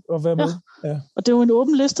at være med. Ja. Og det er jo en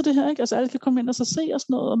åben liste, det her, ikke? Altså alle kan komme ind og så se og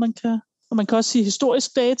sådan noget, og man kan også sige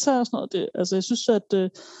historisk data og sådan noget. Altså jeg synes, at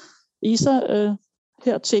ESA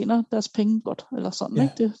her tjener deres penge godt, eller sådan,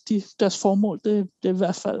 ikke? Deres formål, det er i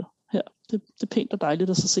hvert fald her. Det er pænt og dejligt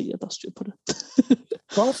at så se, at der er styr på det.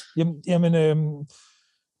 Godt. Jamen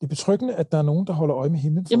det er betryggende, at der er nogen, der holder øje med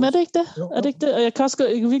himlen. Jamen er det ikke det? Jo. Er det ikke det? Og jeg kan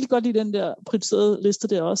virkelig godt lide den der prioriterede liste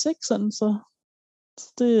der også, ikke? Sådan, så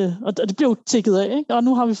det bliver jo tækket af, ikke? Og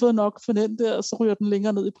nu har vi fået nok for den der, og så ryger den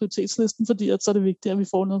længere ned i prioritetslisten, fordi at så er det vigtigt, at vi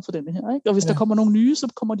får noget for denne her, ikke? Og hvis der kommer nogle nye, så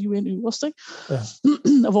kommer de jo ind øverst, ikke? Ja.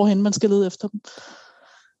 Og hvorhen man skal lede efter dem.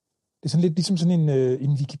 Det er sådan lidt ligesom sådan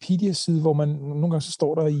en Wikipedia-side, hvor man nogle gange så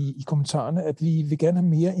står der i kommentarerne, at vi vil gerne have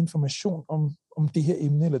mere information om det her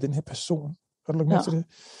emne, eller den her person. Har du lagt mærke til det?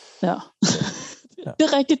 Ja. Det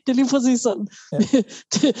er rigtigt, det er lige præcis sådan. Ja.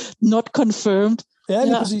 Not confirmed. Ja,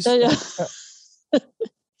 lige præcis.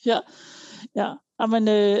 Ja. Jamen,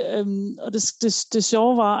 og det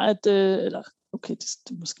sjove var, at eller okay,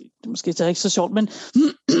 det måske ikke så sjovt, men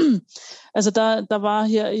altså der var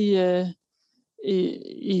her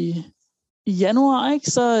i januar,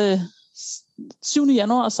 ikke, så 7.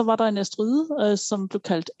 januar, så var der en asteroide, som blev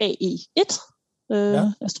kaldt AE1.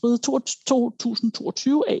 Asteroide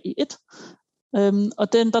 2022 AE1.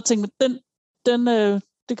 Og der tænkte man,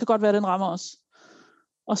 det kan godt være, den rammer os.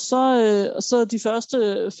 Og så de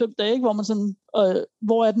første 5 dage, hvor man sådan,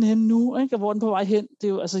 hvor er den henne nu, ikke? Og hvor er den på vej hen? Det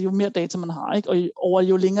er jo, altså, jo mere data man har, ikke? Og over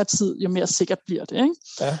jo længere tid, jo mere sikkert bliver det, ikke?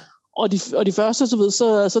 Ja. Og de første,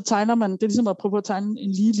 så tegner man, det er ligesom at prøve at tegne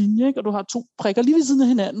en lige linje, ikke? Og du har 2 prikker lige ved siden af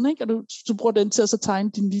hinanden, ikke? Og du bruger den til at så tegne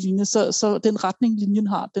din lige linje, så den retning, linjen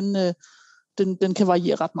har, den kan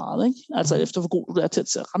variere ret meget, ikke? Altså efter hvor god du er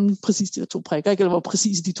til at ramme præcis de der 2 prikker, ikke? Eller hvor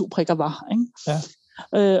præcis de 2 prikker var, ikke? Ja.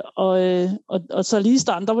 Og så lige i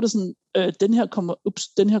starten, der var det sådan,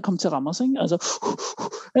 den her kom til at ramme os, ikke?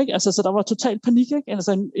 Ikke? Altså, så der var total panik, ikke?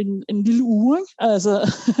 Altså en lille uge, ikke?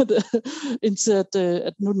 Altså, indtil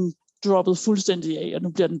at nu den droppet fuldstændig af, og nu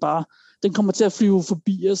bliver den kommer til at flyve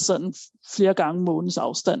forbi os sådan flere gange månedens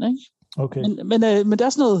afstand, ikke? Okay. Men det er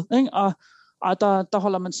sådan noget, ikke? Og der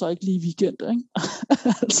holder man så ikke lige weekend, ikke?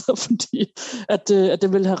 Altså, fordi at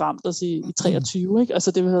det ville have ramt os i 23, ikke?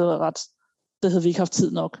 Altså, det ville have været det havde vi ikke haft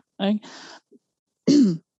tid nok, ikke?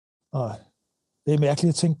 Det er mærkeligt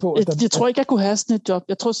at tænke på. Jeg tror ikke, jeg kunne have sådan et job.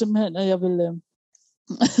 Jeg tror simpelthen, at jeg ville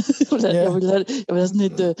jeg vil have sådan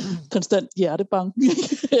et konstant hjertebank.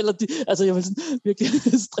 Eller jeg vil sådan virkelig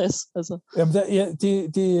stress. Altså. Jamen,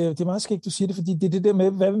 det er meget skægt, du siger det, fordi det er det der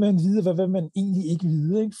med, hvad vil man vide, og hvad vil man egentlig ikke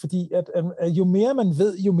vide, ikke? Fordi at jo mere man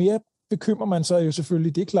ved, jo mere bekymrer man sig jo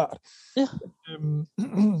selvfølgelig, det er klart. Ja.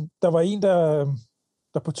 Der var en,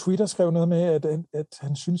 der på Twitter skrev noget med, at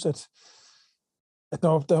han synes, at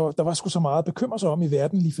der var sgu så meget at bekymre sig om i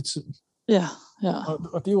verden lige for tiden. Ja.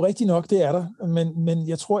 Og det er jo rigtigt nok, det er der. Men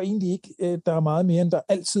jeg tror egentlig ikke, der er meget mere, end der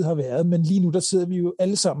altid har været. Men lige nu, der sidder vi jo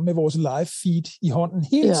alle sammen med vores live feed i hånden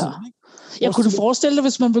hele tiden. Ikke? Jeg kunne du forestille dig,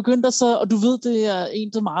 hvis man begyndte så, og du ved, det er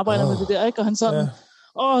en, som arbejder med det der, ikke? Og han sådan...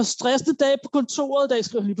 stressende dag på kontoret, der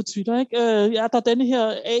skriver lige på Twitter, ikke? Der er denne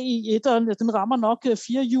her AI1'eren, den rammer nok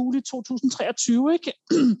 4. juli 2023, ikke?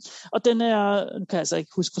 Og den er, nu kan jeg altså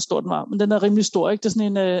ikke huske, hvor stor den var, men den er rimelig stor, ikke? Der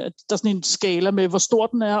er sådan en skala med, hvor stor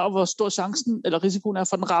den er, og hvor stor chancen, eller risikoen er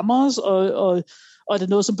for, den rammer os, og er det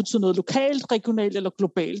noget, som betyder noget lokalt, regionalt eller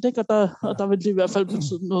globalt, ikke? Og der vil det i hvert fald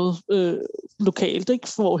betyde noget lokalt, ikke?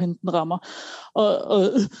 For hvorhen den rammer.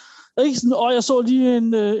 Ikke sådan, jeg så lige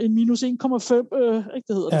en minus 1,5, ikke,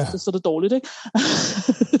 det hedder det, så er det dårligt, ikke?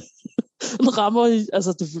 Den rammer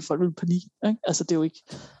altså det vil folk vil panik, ikke? Altså det er jo ikke,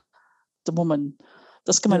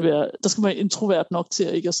 der skal man introvert nok til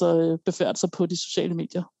at ikke at så befærde sig på de sociale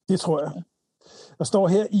medier. Det tror jeg. Ja. Der står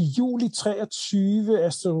her i juli 23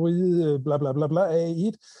 asteroide bla bla bla bla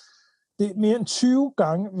A1. Det er mere end 20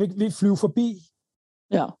 gange vil flyve forbi.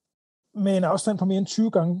 Ja. Med en afstand på mere end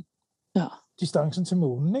 20 gange. Ja. Distancen til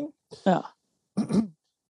månen, ikke? Ja.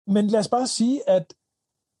 Men lad os bare sige, at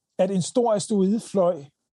en stor asteroide fløj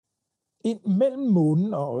ind mellem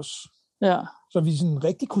månen og os. Ja. Så vi sådan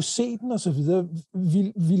rigtig kunne se den og så videre.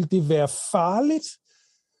 Vil det være farligt?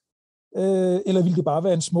 Eller vil det bare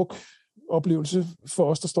være en smuk oplevelse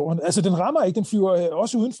for os, der står her? Altså, den rammer ikke. Den flyver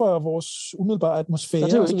også uden for vores umiddelbare atmosfære. Så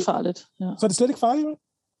det er jo ikke farligt. Ja. Så er det slet ikke farligt, vel?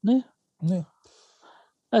 Nej.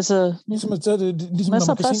 Altså, ligesom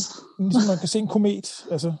man kan se en komet.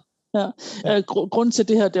 Altså. Ja. Grunden til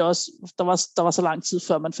det her, det er også, der var så lang tid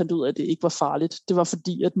før man fandt ud af, at det ikke var farligt. Det var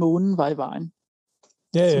fordi, at månen var i vejen.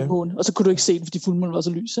 Ja. Og så kunne du ikke se den, fordi fuldmånen var så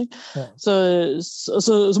lys, ikke? Ja.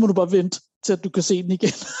 Så må du bare vente til, at du kan se den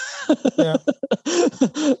igen. Ja.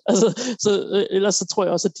 Ellers så tror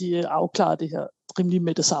jeg også, at de afklarer det her rimelig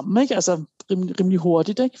med det samme, ikke? Altså rimelig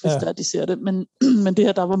hurtigt, ikke? Hvis de ser det. Men det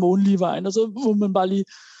her, der var månen lige i vejen, og så må man bare lige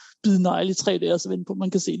bide negl i 3 dage, og så vente på, at man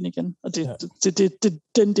kan se den igen. Og de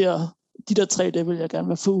der 3 dage vil jeg gerne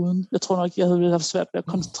være foruden. Jeg tror nok, jeg havde haft svært ved at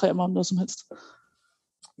koncentrere mig om noget som helst.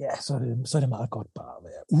 Ja, så er det meget godt bare at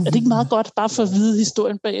være uvidende. Er det ikke meget godt bare for at vide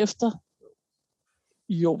historien bagefter?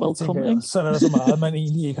 Jo, velkommen, ikke? Så er der så meget, man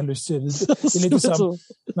egentlig ikke har lyst til at vide. Det er lidt det samme.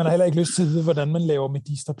 Man har heller ikke lyst til at vide, hvordan man laver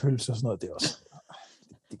medisterpølse og sådan noget. Det er også...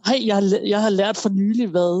 Hej, jeg har lært for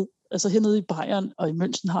nylig, altså hernede i Bayern og i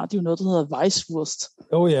München har de jo noget, der hedder Weisswurst.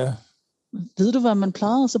 Ja. Ved du, hvad man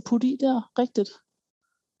plejede at putte i der? Rigtigt.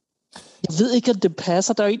 Jeg ved ikke, at det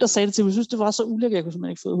passer. Der er jo en, der sagde det til mig. Jeg synes, det var så ulækkert, jeg kunne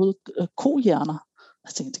simpelthen ikke få hovedet. Kohjerner.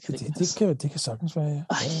 Jeg tænkte, det kan det ikke passe. Det kan sagtens være, ja.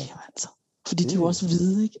 Altså. Fordi de er jo også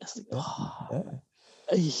hvide, ikke? Altså,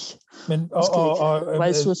 Men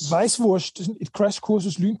Weisswurst, et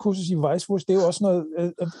crashkursus, lynkursus i Weisswurst, det er jo også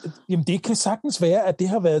noget, jamen det kan sagtens være, at det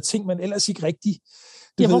har været ting, man ellers ikke rigtig...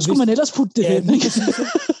 Hvor skulle man ellers putte det hen?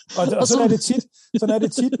 Og så er det tit, Sådan er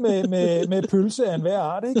det tit med pølse af enhver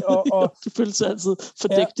art, ikke? Og pølse er altid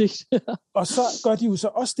fordægtigt. Ja. Og så gør de jo så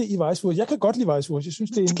også det i Weisswurst. Jeg kan godt lide Weisswurst. Jeg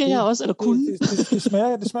synes, det jeg også, eller kunne. Det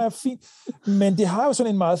smager fint. Men det har jo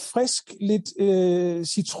sådan en meget frisk, lidt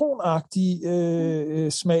citronagtig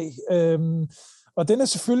smag. Og den er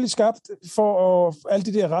selvfølgelig skabt for alt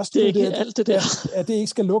det der rest. Det er ikke alt det der. At det ikke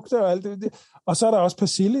skal lugte og alt det. Og så er der også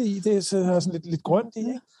persille i. Det så har sådan lidt grønt i,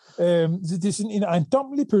 ikke? Det er sådan en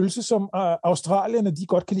ejendommelig pølse, som australierne, de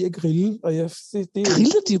godt kan lide at grille. Og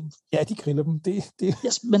griller de dem? Ja, de griller dem.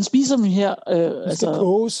 Man spiser dem her.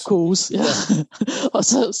 Koges. Ja. Og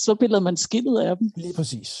så piller man skindet af dem. Lige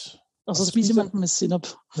præcis. Og så spiser man dem med sennep.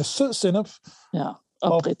 Med sød sennep. Ja,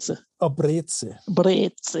 og bretze. Og bretze.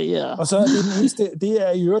 Bretze, ja. Og så er det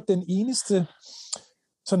er i øvrigt den eneste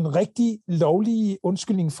sådan rigtig lovlige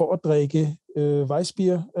undskyldning for at drikke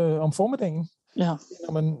Weissbier om formiddagen. Ja.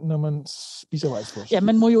 Når man spiser Weisswurst. Ja,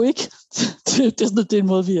 man må jo ikke. Det er en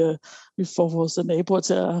måde, vi får vores naboer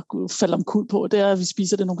til at falde omkuld på. Det er, at vi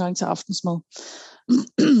spiser det nogle gange til aftensmad.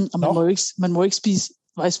 Og man må ikke spise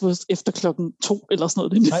Weisswurst efter 2:00 eller sådan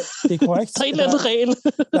noget. Nej, det er korrekt. Der er en eller anden regel.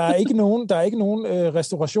 Der er ikke nogen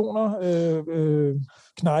restaurationer,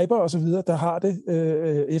 knejper og så videre, der har det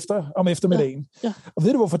om eftermiddagen. Ja. Og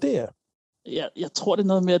ved du, hvorfor det er? Ja, jeg tror, det er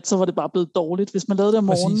noget med, at så var det bare blevet dårligt. Hvis man lavede det om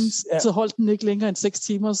morgenen, så holdt den ikke længere end 6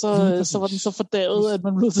 timer, så var den så fordavet, at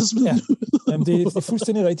man blev til at smide den ud. Jamen, det er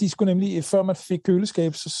fuldstændig rigtigt. De skulle nemlig, før man fik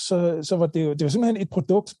køleskab, så var det var simpelthen et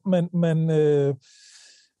produkt,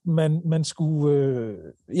 man skulle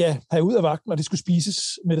have ud af vagten, og det skulle spises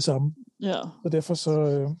med det samme. Ja. Så derfor så,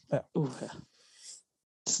 ja.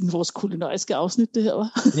 Det er sådan vores kulinariske afsnit, det her,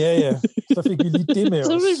 var. Ja. Så fik vi lige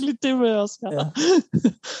det med os. Ja.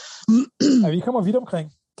 Ja, vi kommer vidt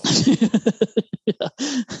omkring.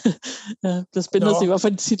 Ja, det er spændende at se,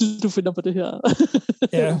 hvilken titel du finder på det her.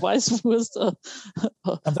 Ja. Weisswurst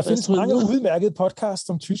Jamen, der findes mange udmærkede podcasts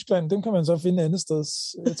om Tyskland. Dem kan man så finde andet sted.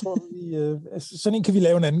 Jeg tror, sådan en kan vi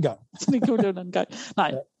lave en anden gang.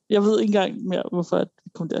 Nej, jeg ved ikke engang mere, hvorfor vi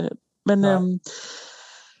kom derhen. Men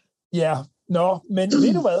ja, men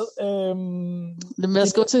ved du hvad? Lad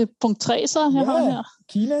os gå til punkt 3 så her.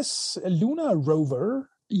 Kinas Lunar Rover.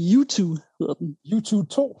 U2 hedder den. U2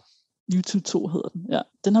 2. U2 2 hedder den, ja.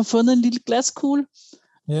 Den har fundet en lille glaskugle.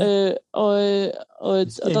 Ja. Og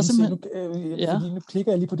der er simpelthen... Nu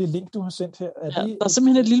klikker jeg lige på det link, du har sendt her. Der er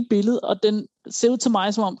simpelthen et lille billede, og den ser ud til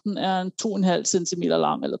mig, som om den er 2,5 cm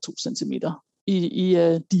lang, eller 2 cm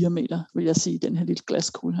i diameter, vil jeg sige, den her lille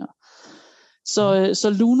glaskugle her. Så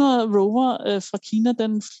Lunar Rover fra Kina,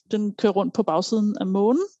 den kører rundt på bagsiden af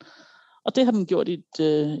månen, og det har den gjort i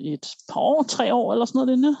et par år, 3 år eller sådan noget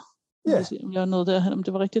lignende. Ja. Jeg vil se, om noget derhen, om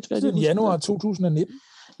det var rigtigt. Siden januar 2019.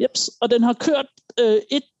 Jeps, og den har kørt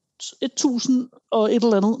 1000 og et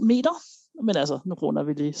eller andet meter, men altså, nu runder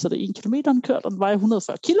vi lige, så det er 1 kilometer, den kørt, og den vejer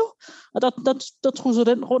 140 kilo, og der trusser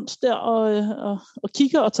den rundt der og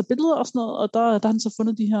kigger og tager billeder og sådan noget, og der har han så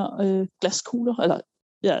fundet de her glaskugler, eller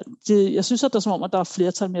ja, jeg synes, at der er som om, at der er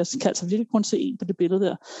flertal, men jeg kan altså virkelig kun se en på det billede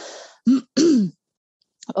der.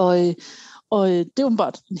 Og det er jo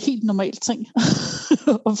bare en helt normal ting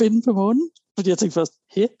at finde på månen, fordi jeg tænkte først,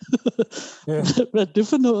 hvad er det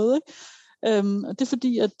for noget, ikke? Det er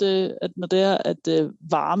fordi, at når det er, at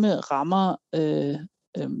varme rammer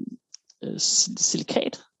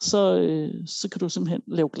silikat, så kan du simpelthen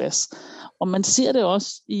lave glas. Og man ser det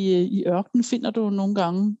også i ørkenen, finder du nogle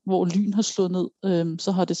gange, hvor lyn har slået ned,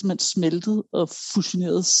 så har det simpelthen smeltet og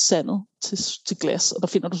fusioneret sandet til glas, og der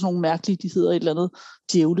finder du sådan nogle mærkelige, de hedder et eller andet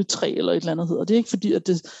djævletræ, eller et eller andet hedder. Det er ikke fordi, at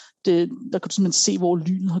der kan du simpelthen se, hvor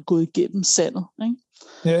lynet har gået igennem sandet, ikke?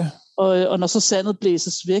 Ja. Og når så sandet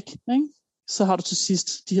blæses væk, ikke? Så har du til sidst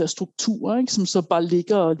de her strukturer, ikke? Som så bare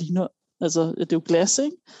ligger og ligner, altså det er jo glas,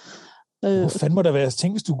 ikke? Hvor fanden må der være?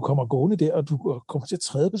 Tænk, hvis du kommer gående der, og du kommer til at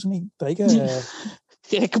træde på sådan en, der ikke er...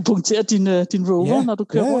 Jeg kan punktere din rover, når du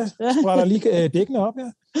kører rundt. Ja, sprætter lige dækkene op,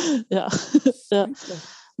 ja.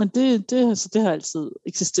 Men det har altid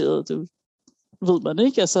eksisteret, det ved man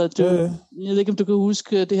ikke. Altså, jeg ved ikke, om du kan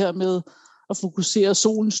huske det her med at fokusere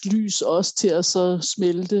solens lys også til at så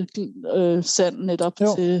smelte sand netop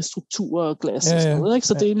til strukturer og glas og sådan noget. Ikke?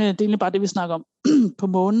 Så det er egentlig bare det, vi snakker om. På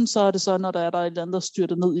månen, så er det så, når der er et eller andet, der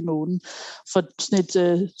styrter ned i månen. For sådan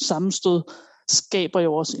et sammenstød skaber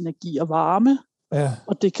jo også energi og varme. Ja.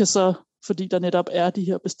 Og det kan så, fordi der netop er de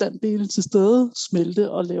her bestanddele til stede,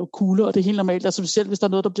 smelte og lave kugler. Og det er helt normalt, altså specielt hvis der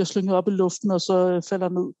er noget, der bliver slynget op i luften, og så falder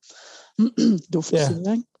ned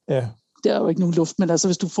luften. Ikke? Ja. Der er jo ikke nogen luft, men altså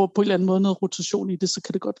hvis du får på en eller anden måde noget rotation i det, så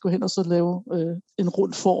kan det godt gå hen og så lave en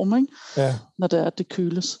rund form, ikke? Ja. Når det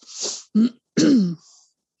køles.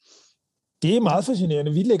 Det er meget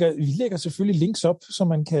fascinerende. Vi lægger selvfølgelig links op, så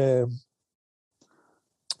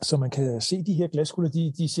man kan se de her glaskugler.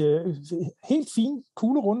 De ser helt fine,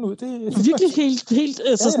 kuglerunde ud. Det er virkelig helt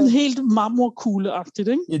altså sådan helt marmorkugleagtigt,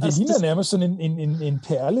 ikke? Ja, det ligner nærmest sådan en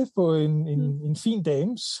perle på en fin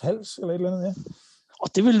dames hals, eller et eller andet, ja.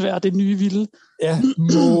 Og det vil være det nye vilde. Ja,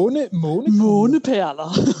 måneperler.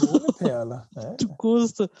 Måneperler, ja. Du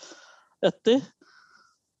godeste. Ja,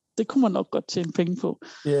 det kunne man nok godt tjene penge på.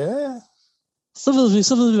 Ja. Så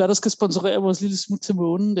ved vi, hvad der skal sponsorere vores lille smut til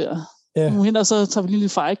månen der. Ja. Nu hen, så tager vi en lille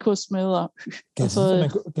fejkost med. Kan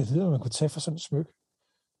man kunne tage for sådan et smykke?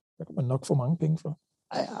 Der kan man nok få mange penge for.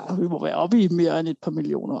 Ja, vi må være oppe i mere end et par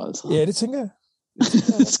millioner, altså. Ja, det tænker jeg.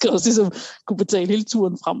 Det skal også ligesom kunne betale hele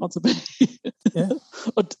turen frem og tilbage. Ja.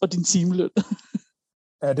 og din timeløn.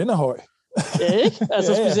 Ja, den er høj. Ja, ikke?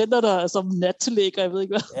 Altså specielt når der er som nattillæg, og jeg ved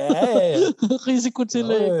ikke hvad. Ja.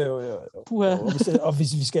 Risikotillæg. Jo. Og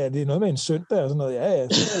hvis vi skal, det er noget med en søndag og sådan noget. Ja.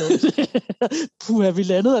 Puha, vi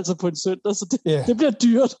landede altså på en søndag, så det bliver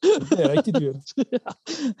dyrt. Det er rigtig dyrt.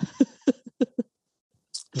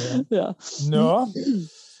 Ja. Nå.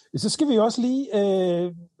 Så skal vi også lige...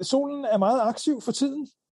 solen er meget aktiv for tiden.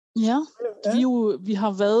 Ja. Vi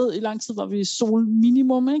har været... I lang tid var vi sol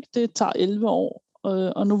minimum, ikke? Det tager 11 år.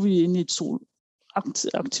 Og nu er vi inde i et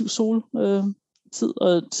aktiv soltid,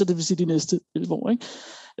 og så det vil sige de næste 11 år. Ikke?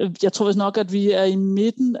 Jeg tror nok, at vi er i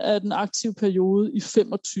midten af den aktive periode i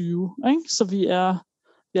 25, ikke? Så vi er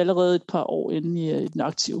allerede et par år inde i den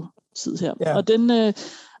aktive tid her. Ja. Og den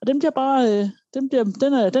bliver bare,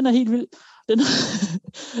 den er helt vild.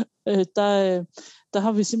 Der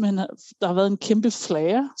har vi simpelthen, der har været en kæmpe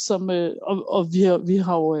flare, som, og vi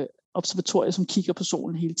har jo observatorier, som kigger på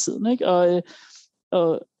solen hele tiden, ikke?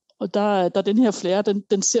 Og der den her flare,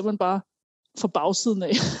 den ser man bare fra bagsiden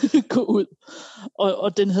af gå ud.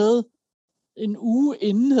 Og den havde en uge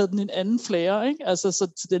inden, havde den en anden flare, ikke? Altså,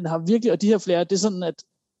 så den har virkelig, og de her flarer, det er sådan, at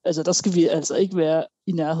altså, der skal vi altså ikke være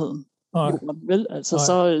i nærheden. Nej. Vel? Altså,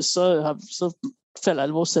 så falder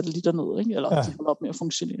alle vores satellitter ned, ikke? Eller de holder op med at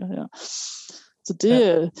fungere. Ja. Så det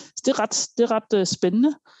er ret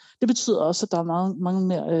spændende. Det betyder også, at der er mange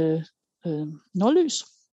mere nordlys.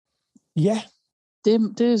 Ja.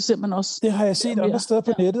 Det ser man også. Det har jeg set andre steder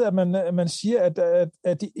på nettet, at man siger,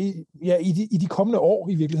 at i de kommende år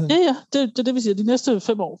i virkeligheden. Ja, det er det, vi siger. De næste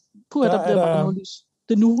 5 år. Der bliver bare nordlys.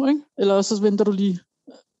 Det er nu, ikke? Eller så venter du lige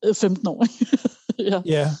 15 år, ikke?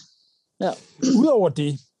 Ja. Udover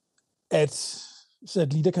det, at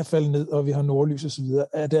satellitter kan falde ned, og vi har nordlys og så videre,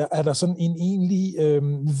 er der sådan en egentlig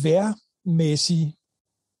vejrmæssig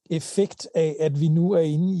effekt af, at vi nu er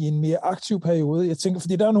inde i en mere aktiv periode? Jeg tænker,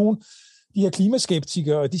 fordi der er nogle de her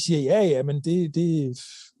klimaskeptikere, og de siger, ja, men det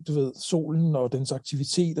du ved, solen og dens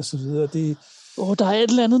aktivitet og så videre, det... Der er et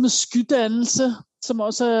eller andet med skydannelse, som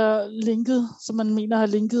også er linket, som man mener har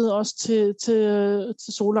linket også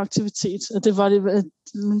til solaktivitet.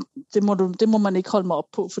 Det må man ikke holde mig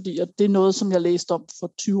op på, fordi at det er noget, som jeg læste om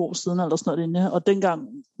for 20 år siden, eller sådan noget inde, og dengang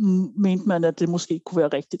mente man, at det måske kunne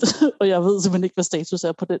være rigtigt. Og jeg ved simpelthen ikke, hvad status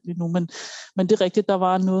er på den lige nu, men det er rigtigt, der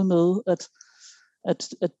var noget med, at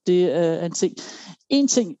det er en ting. En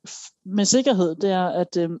ting med sikkerhed, det er,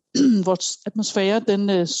 at vores atmosfære,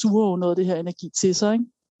 den suger jo noget af det her energi til sig, ikke?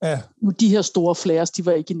 Ja. Nu de her store flares, de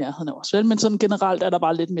var ikke i nærheden af os, vel? Men sådan generelt er der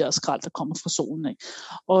bare lidt mere skrald, der kommer fra solen, ikke?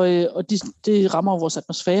 Og det rammer vores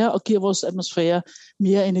atmosfære og giver vores atmosfære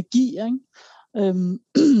mere energi, ikke?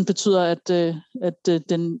 Betyder, at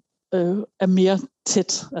den er mere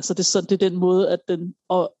tæt. Altså det er den måde, at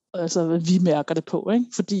vi mærker det på, ikke?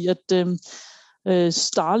 Fordi at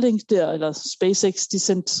Starlink der, eller SpaceX, de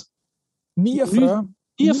sendte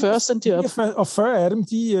 49 sendte de op. 49, og 40 af dem,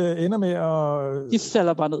 de ender med at... De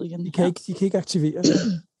falder bare ned igen. De kan ikke aktiveres.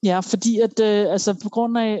 Ja, fordi at på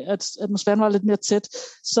grund af, at atmosfæren var lidt mere tæt,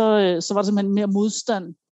 så var der simpelthen mere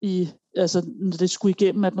modstand når det skulle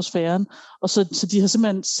igennem atmosfæren. Og så de har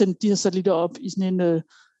simpelthen sendt de her satellitter op i sådan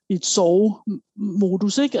i et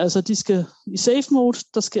sove-modus, ikke? Altså de skal i safe mode,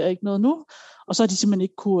 der sker ikke noget nu, og så har de simpelthen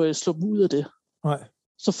ikke kunne slå dem ud af det. Nej.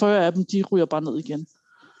 Så 40 af dem, de ryger bare ned igen.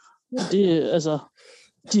 Det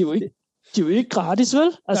de er jo ikke gratis,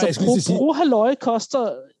 vel? Altså pro halløj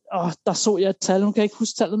koster, der så jeg et tal, nu kan jeg ikke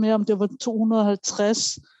huske tallet mere, om det var $250,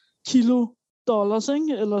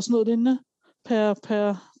 ikke? Eller sådan noget inde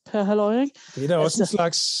per halløj, ikke? Det er da også en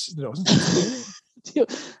slags...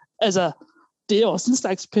 det er også en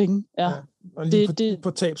slags penge, ja. Og lige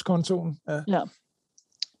på tabskontoen. Ja.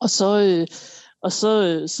 Og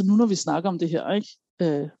så nu når vi snakker om det her, ikke?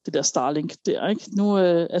 Det der Starlink der, ikke? Nu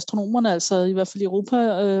astronomerne altså i hvert fald i Europa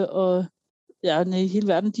og i hele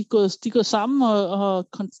verden, de er gået sammen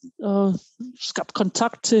og skabt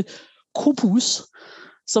kontakt til COPUS,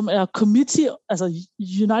 som er Committee, altså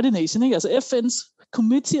United Nations, ikke? Altså FN's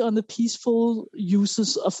Committee on the Peaceful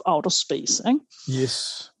Uses of Outer Space. Ikke? Yes.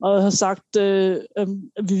 Og har sagt, at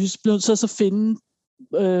vi bliver nødt til at finde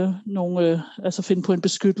finde på en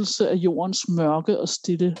beskyttelse af jordens mørke og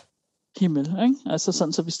stille himmel. Ikke? Altså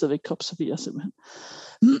sådan, så vi stadigvæk kan observere simpelthen.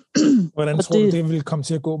 Hvordan tror du, det vil komme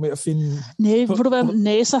til at gå med at finde... Nej, ved du hvad,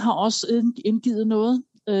 NASA har også indgivet noget.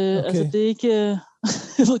 Okay. Altså det er ikke...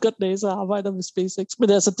 jeg ved godt, NASA arbejder med SpaceX, men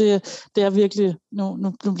altså det er virkelig...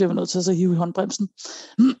 Nu bliver vi nødt til at hive i håndbremsen.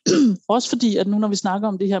 Også fordi, at nu når vi snakker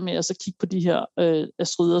om det her med at kigge på de her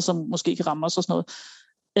asteroider, som måske kan ramme os og sådan noget,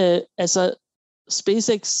 altså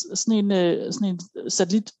SpaceX, sådan en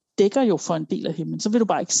satellit, dækker jo for en del af himlen, så vil du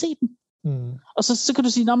bare ikke se den. Og så kan du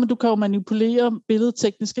sige, men du kan jo manipulere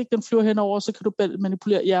billedteknisk, ikke? Den flyver henover, så kan du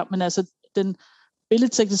manipulere, ja, men altså den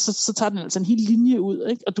billedteknisk, så tager den altså en hel linje ud,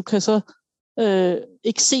 ikke? Og du kan så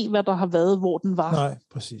ikke se, hvad der har været, hvor den var. Nej,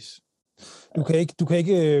 præcis. Du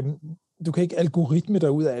kan ikke algoritme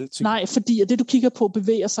dig ud af alting. Nej, fordi det du kigger på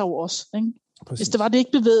bevæger sig jo også, ikke? Præcis. Hvis det var det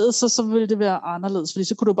ikke bevæget, så ville det være anderledes, fordi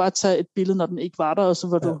så kunne du bare tage et billede, når den ikke var der, og så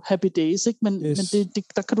var du happy days, ikke? Men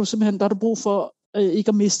der kan du simpelthen, der har du brug for ikke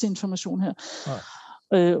at miste information her.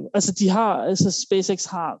 SpaceX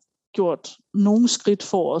har gjort nogle skridt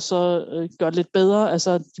for at så gøre det lidt bedre.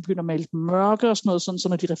 Altså, de begynder at male mørke og sådan noget, sådan, så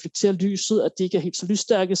når de reflekterer lyset, at de ikke er helt så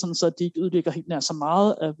lysstærke, sådan, så de ikke ødelægger helt nær så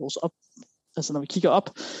meget af vores altså når vi kigger op.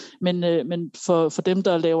 Men for dem,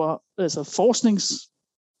 der laver altså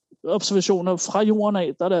forskningsobservationer fra jorden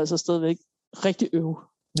af, der er det altså stadigvæk rigtig øve.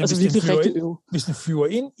 Ja, altså virkelig rigtig øve. Hvis den flyver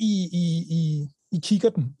ind i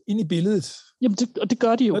kikkerten, ind i billedet, jamen det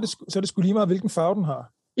gør de jo. Så er det sgu lige meget, hvilken farve den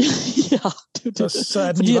har. Ja, det er det. Så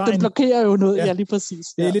er den fordi den blokerer jo noget. Ja, lige præcis.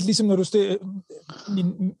 Det er lidt ligesom, når du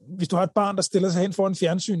hvis du har et barn, der stiller sig hen foran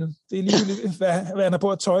fjernsynet. Det er lige hvad han er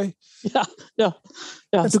på at tøj. Ja.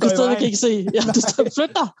 Du kan stadigvæk ikke se. Ja,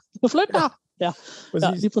 du flytter. Ja,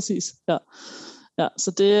 lige præcis. Ja,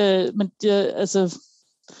 så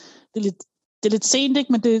det er lidt sent,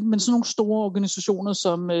 ikke? Men sådan nogle store organisationer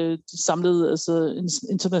som samlede altså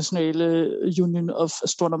internationale Union of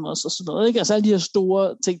Astronomers og sådan noget, ikke? Altså alle de her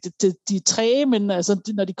store ting, de er træge, men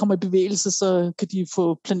altså når de kommer i bevægelse, så kan de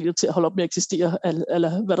få planeter til at holde op med at eksistere,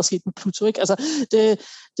 eller hvad der skete med Pluto, ikke? Altså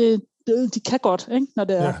de kan godt, ikke? Når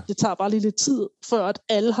det tager bare lige lidt tid, før at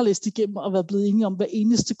alle har læst igennem og været blevet enige om hver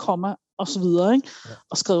eneste komma og så videre, ikke?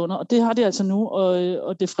 Og skrevet under. Og det har de altså nu,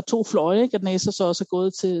 og det er fra 2 fløje, ikke? At NASA så også er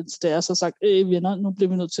gået til deres og sagt, venner, nu bliver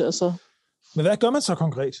vi nødt til at så... Men hvad gør man så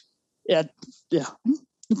konkret? Ja.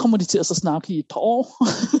 Nu kommer de til at så snakke i et par år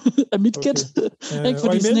af mit gæt. Okay.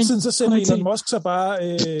 Og i mellemtiden så sender Elon Musk så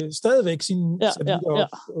bare stadigvæk sine satellitter op.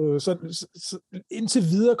 Så indtil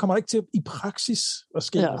videre kommer det ikke til i praksis at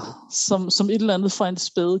ske noget. Som et eller andet fra en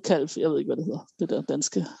spædekalv, jeg ved ikke, hvad det hedder, det der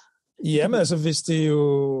danske... Jamen altså, hvis det er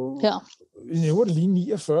jo... Ja. Nu var det lige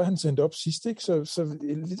 49, han sendte op sidst, ikke? Så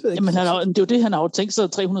lidt ved jeg ikke. Jamen, det er jo det, han har jo tænkt sig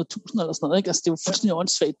 300.000 eller sådan noget, ikke? Altså, det er jo fuldstændig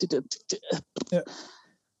åndssvagt, det der.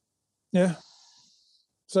 Ja.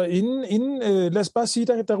 Så inden lad os bare sige,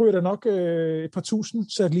 der ryger der nok et par tusind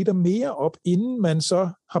satellitter mere op, inden man så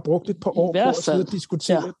har brugt et par år på at sidde og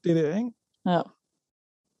diskutere det der, ikke? Ja.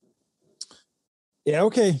 Ja,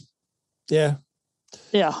 okay. Ja.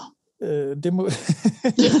 Det må...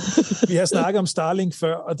 Vi har snakket om Starlink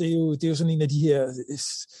før, og det er jo sådan en af de her...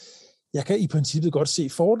 Jeg kan i princippet godt se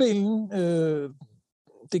fordelen.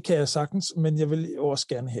 Det kan jeg sagtens, men jeg vil også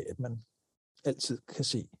gerne have, at man altid kan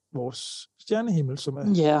se vores stjernehimmel, som er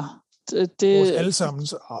vores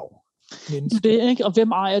allesammens arv. Det er ikke, og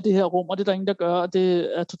hvem ejer det her rum, og det er der ingen, der gør, og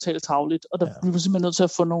det er totalt tarveligt, og der bliver simpelthen nødt til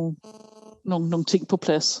at få nogle ting på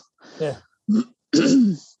plads. Ja.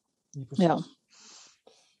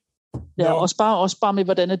 Ja, også bare med,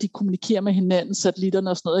 hvordan de kommunikerer med hinanden, satellitterne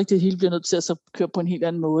og sådan noget, ikke? Det hele bliver nødt til at så køre på en helt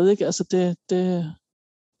anden måde, ikke? Altså det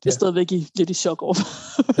er stadigvæk lidt i chok over,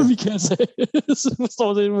 vi kan sige. Så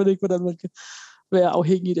forstår det ikke, hvordan man kan være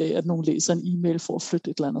afhængig af, at nogen læser en e-mail for at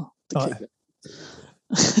flytte et eller andet.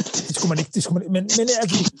 Det skulle man ikke. Men altså,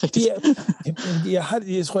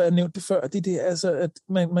 jeg tror, jeg har nævnt det før. Det er altså, at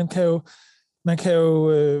man kan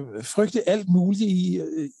jo frygte alt muligt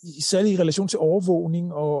særligt i relation til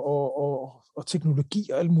overvågning og teknologi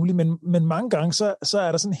og alt muligt, men mange gange så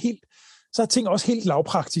er der sådan så er ting også helt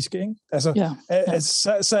lavpraktiske, ikke? Altså,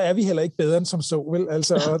 så er vi heller ikke bedre end som så, vel?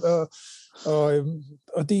 Altså,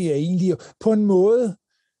 og det er egentlig på en måde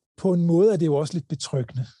er det jo også lidt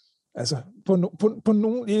betryggende. Altså, på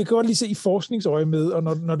nogen, jeg kan godt lige se i forskningsøje med, og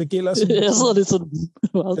når det gælder sådan... Jeg sidder lidt sådan...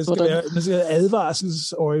 Der skal være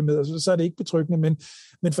advarselsøje med, og så er det ikke betryggende,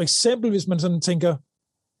 men for eksempel, hvis man sådan tænker,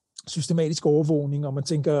 systematisk overvågning, og man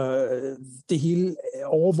tænker, det hele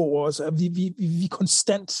overvåger os, og vi er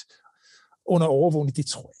konstant under overvågning. Det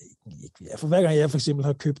tror jeg ikke, vi er. For hver gang jeg for eksempel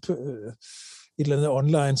har købt et eller andet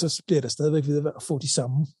online, så bliver der stadigvæk ved at få de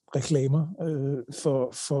samme reklamer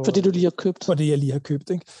for det, du lige har købt. For det, jeg lige har købt.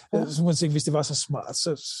 Ikke? Ja. Så man tænker, hvis det var så smart,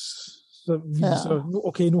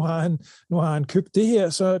 nu har han købt det her,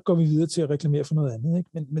 så går vi videre til at reklamere for noget andet. Ikke?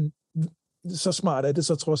 Men så smart er det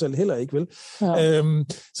så trods alt heller ikke, vel? Ja.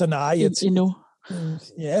 Så nej. Endnu.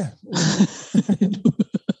 Ja.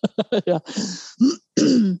 Ja.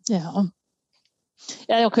 Ja.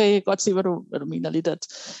 Ja, jeg kan godt se, hvad du mener lidt,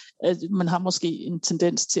 at man har måske en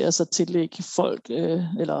tendens til at så tillægge folk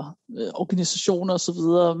eller organisationer og så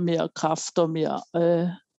videre mere kraft og mere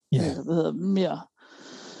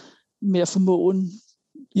mere formåen.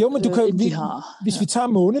 Jo, men hvis vi tager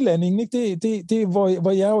månelandingen, ikke? Det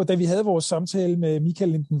hvor jeg jo, da vi havde vores samtale med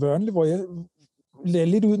Michael Linden Wørnle, hvor jeg lagde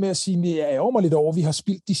lidt ud med at sige, at jeg ærger mig lidt over, at vi har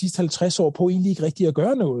spildt de sidste 50 år på egentlig ikke rigtig at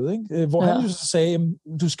gøre noget. Ikke? Hvor han jo så sagde, at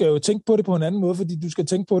du skal jo tænke på det på en anden måde, fordi du skal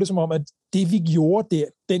tænke på det som om, at det vi gjorde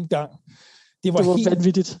dengang, det var helt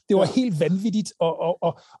vanvittigt. Det var helt vanvittigt,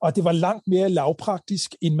 og det var langt mere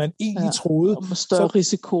lavpraktisk, end man egentlig troede. Og med større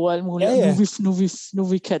risiko og alt muligt. Ja. Nu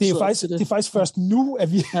vi catchet det er faktisk først nu,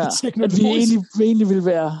 at vi teknologisk... At vi egentlig vil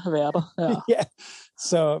være der. Ja.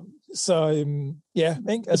 Ja.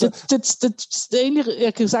 Ikke? Altså, det er egentlig,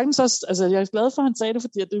 jeg kan sagtens også, altså jeg er glad for, at han sagde det,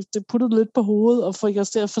 fordi det puttede lidt på hovedet, og fik os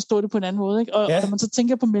til at forstå det på en anden måde. Ikke? Og når man så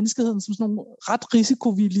tænker på menneskeheden som sådan nogle ret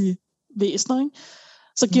risikovillige væsener, ikke?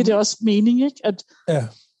 Så giver det også mening, ikke? At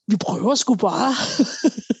vi prøver sgu bare.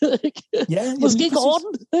 Ikke? Ja, måske ikke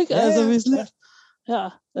orden, ikke? Altså, hvis lidt,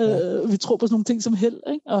 vi tror på sådan nogle ting som held,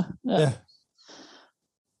 ikke? Og,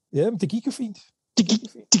 ja, men det gik jo fint.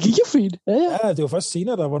 Det gik jo fint. Ja, det var først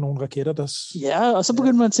senere, der var nogle raketter, der... Ja, og så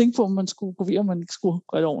begyndte man at tænke på, om man skulle gå videre, om man ikke skulle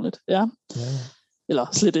gøre det ordentligt. Ja. Eller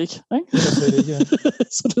slet ikke. Ikke? Eller slet ikke, ja.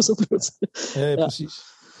 Så det så blev til. Ja, præcis.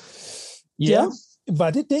 Ja.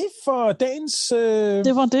 Var det for dagens...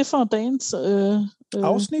 Det var det for dagens...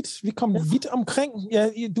 afsnit. Vi kom vidt omkring. Ja,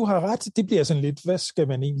 du har ret. Det bliver sådan lidt, hvad skal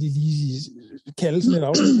man egentlig lige kalde sådan et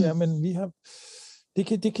afsnit? Ja, men vi har...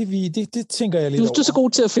 Det tænker jeg lidt over. Du er så god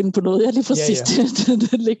til at finde på noget. Ja, lige præcis. Ja.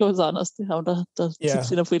 Det ligger hos Anders. Det er ham, der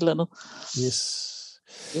finder på et eller andet.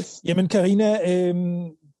 Yes. Jamen, Karina,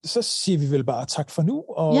 så siger vi vel bare tak for nu.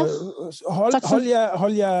 Og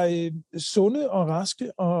hold jer sunde og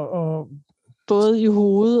raske. Og både i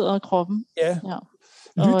hovedet og kroppen. Ja.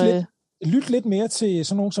 Lyt lidt mere til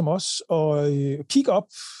sådan nogen som os. Og kig op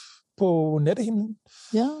på nattehimlen.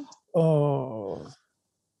 Ja.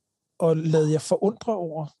 Og lad jer forundre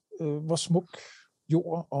over, hvor smuk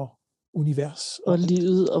jord og univers. Og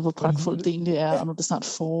livet, og hvor pragtfuldt det egentlig er, og når det er snart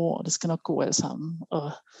forår, og det skal nok gå alt sammen.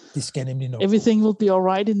 Og det skal nemlig nok. Everything will be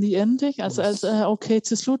alright in the end, ikke? Altså alt er okay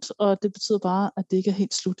til slut, og det betyder bare, at det ikke er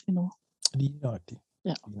helt slut endnu. Lige nøjagtigt.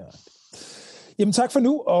 Ja. Jamen tak for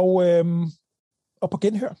nu, og på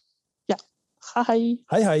genhør. Ja. Hej.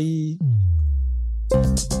 Hej.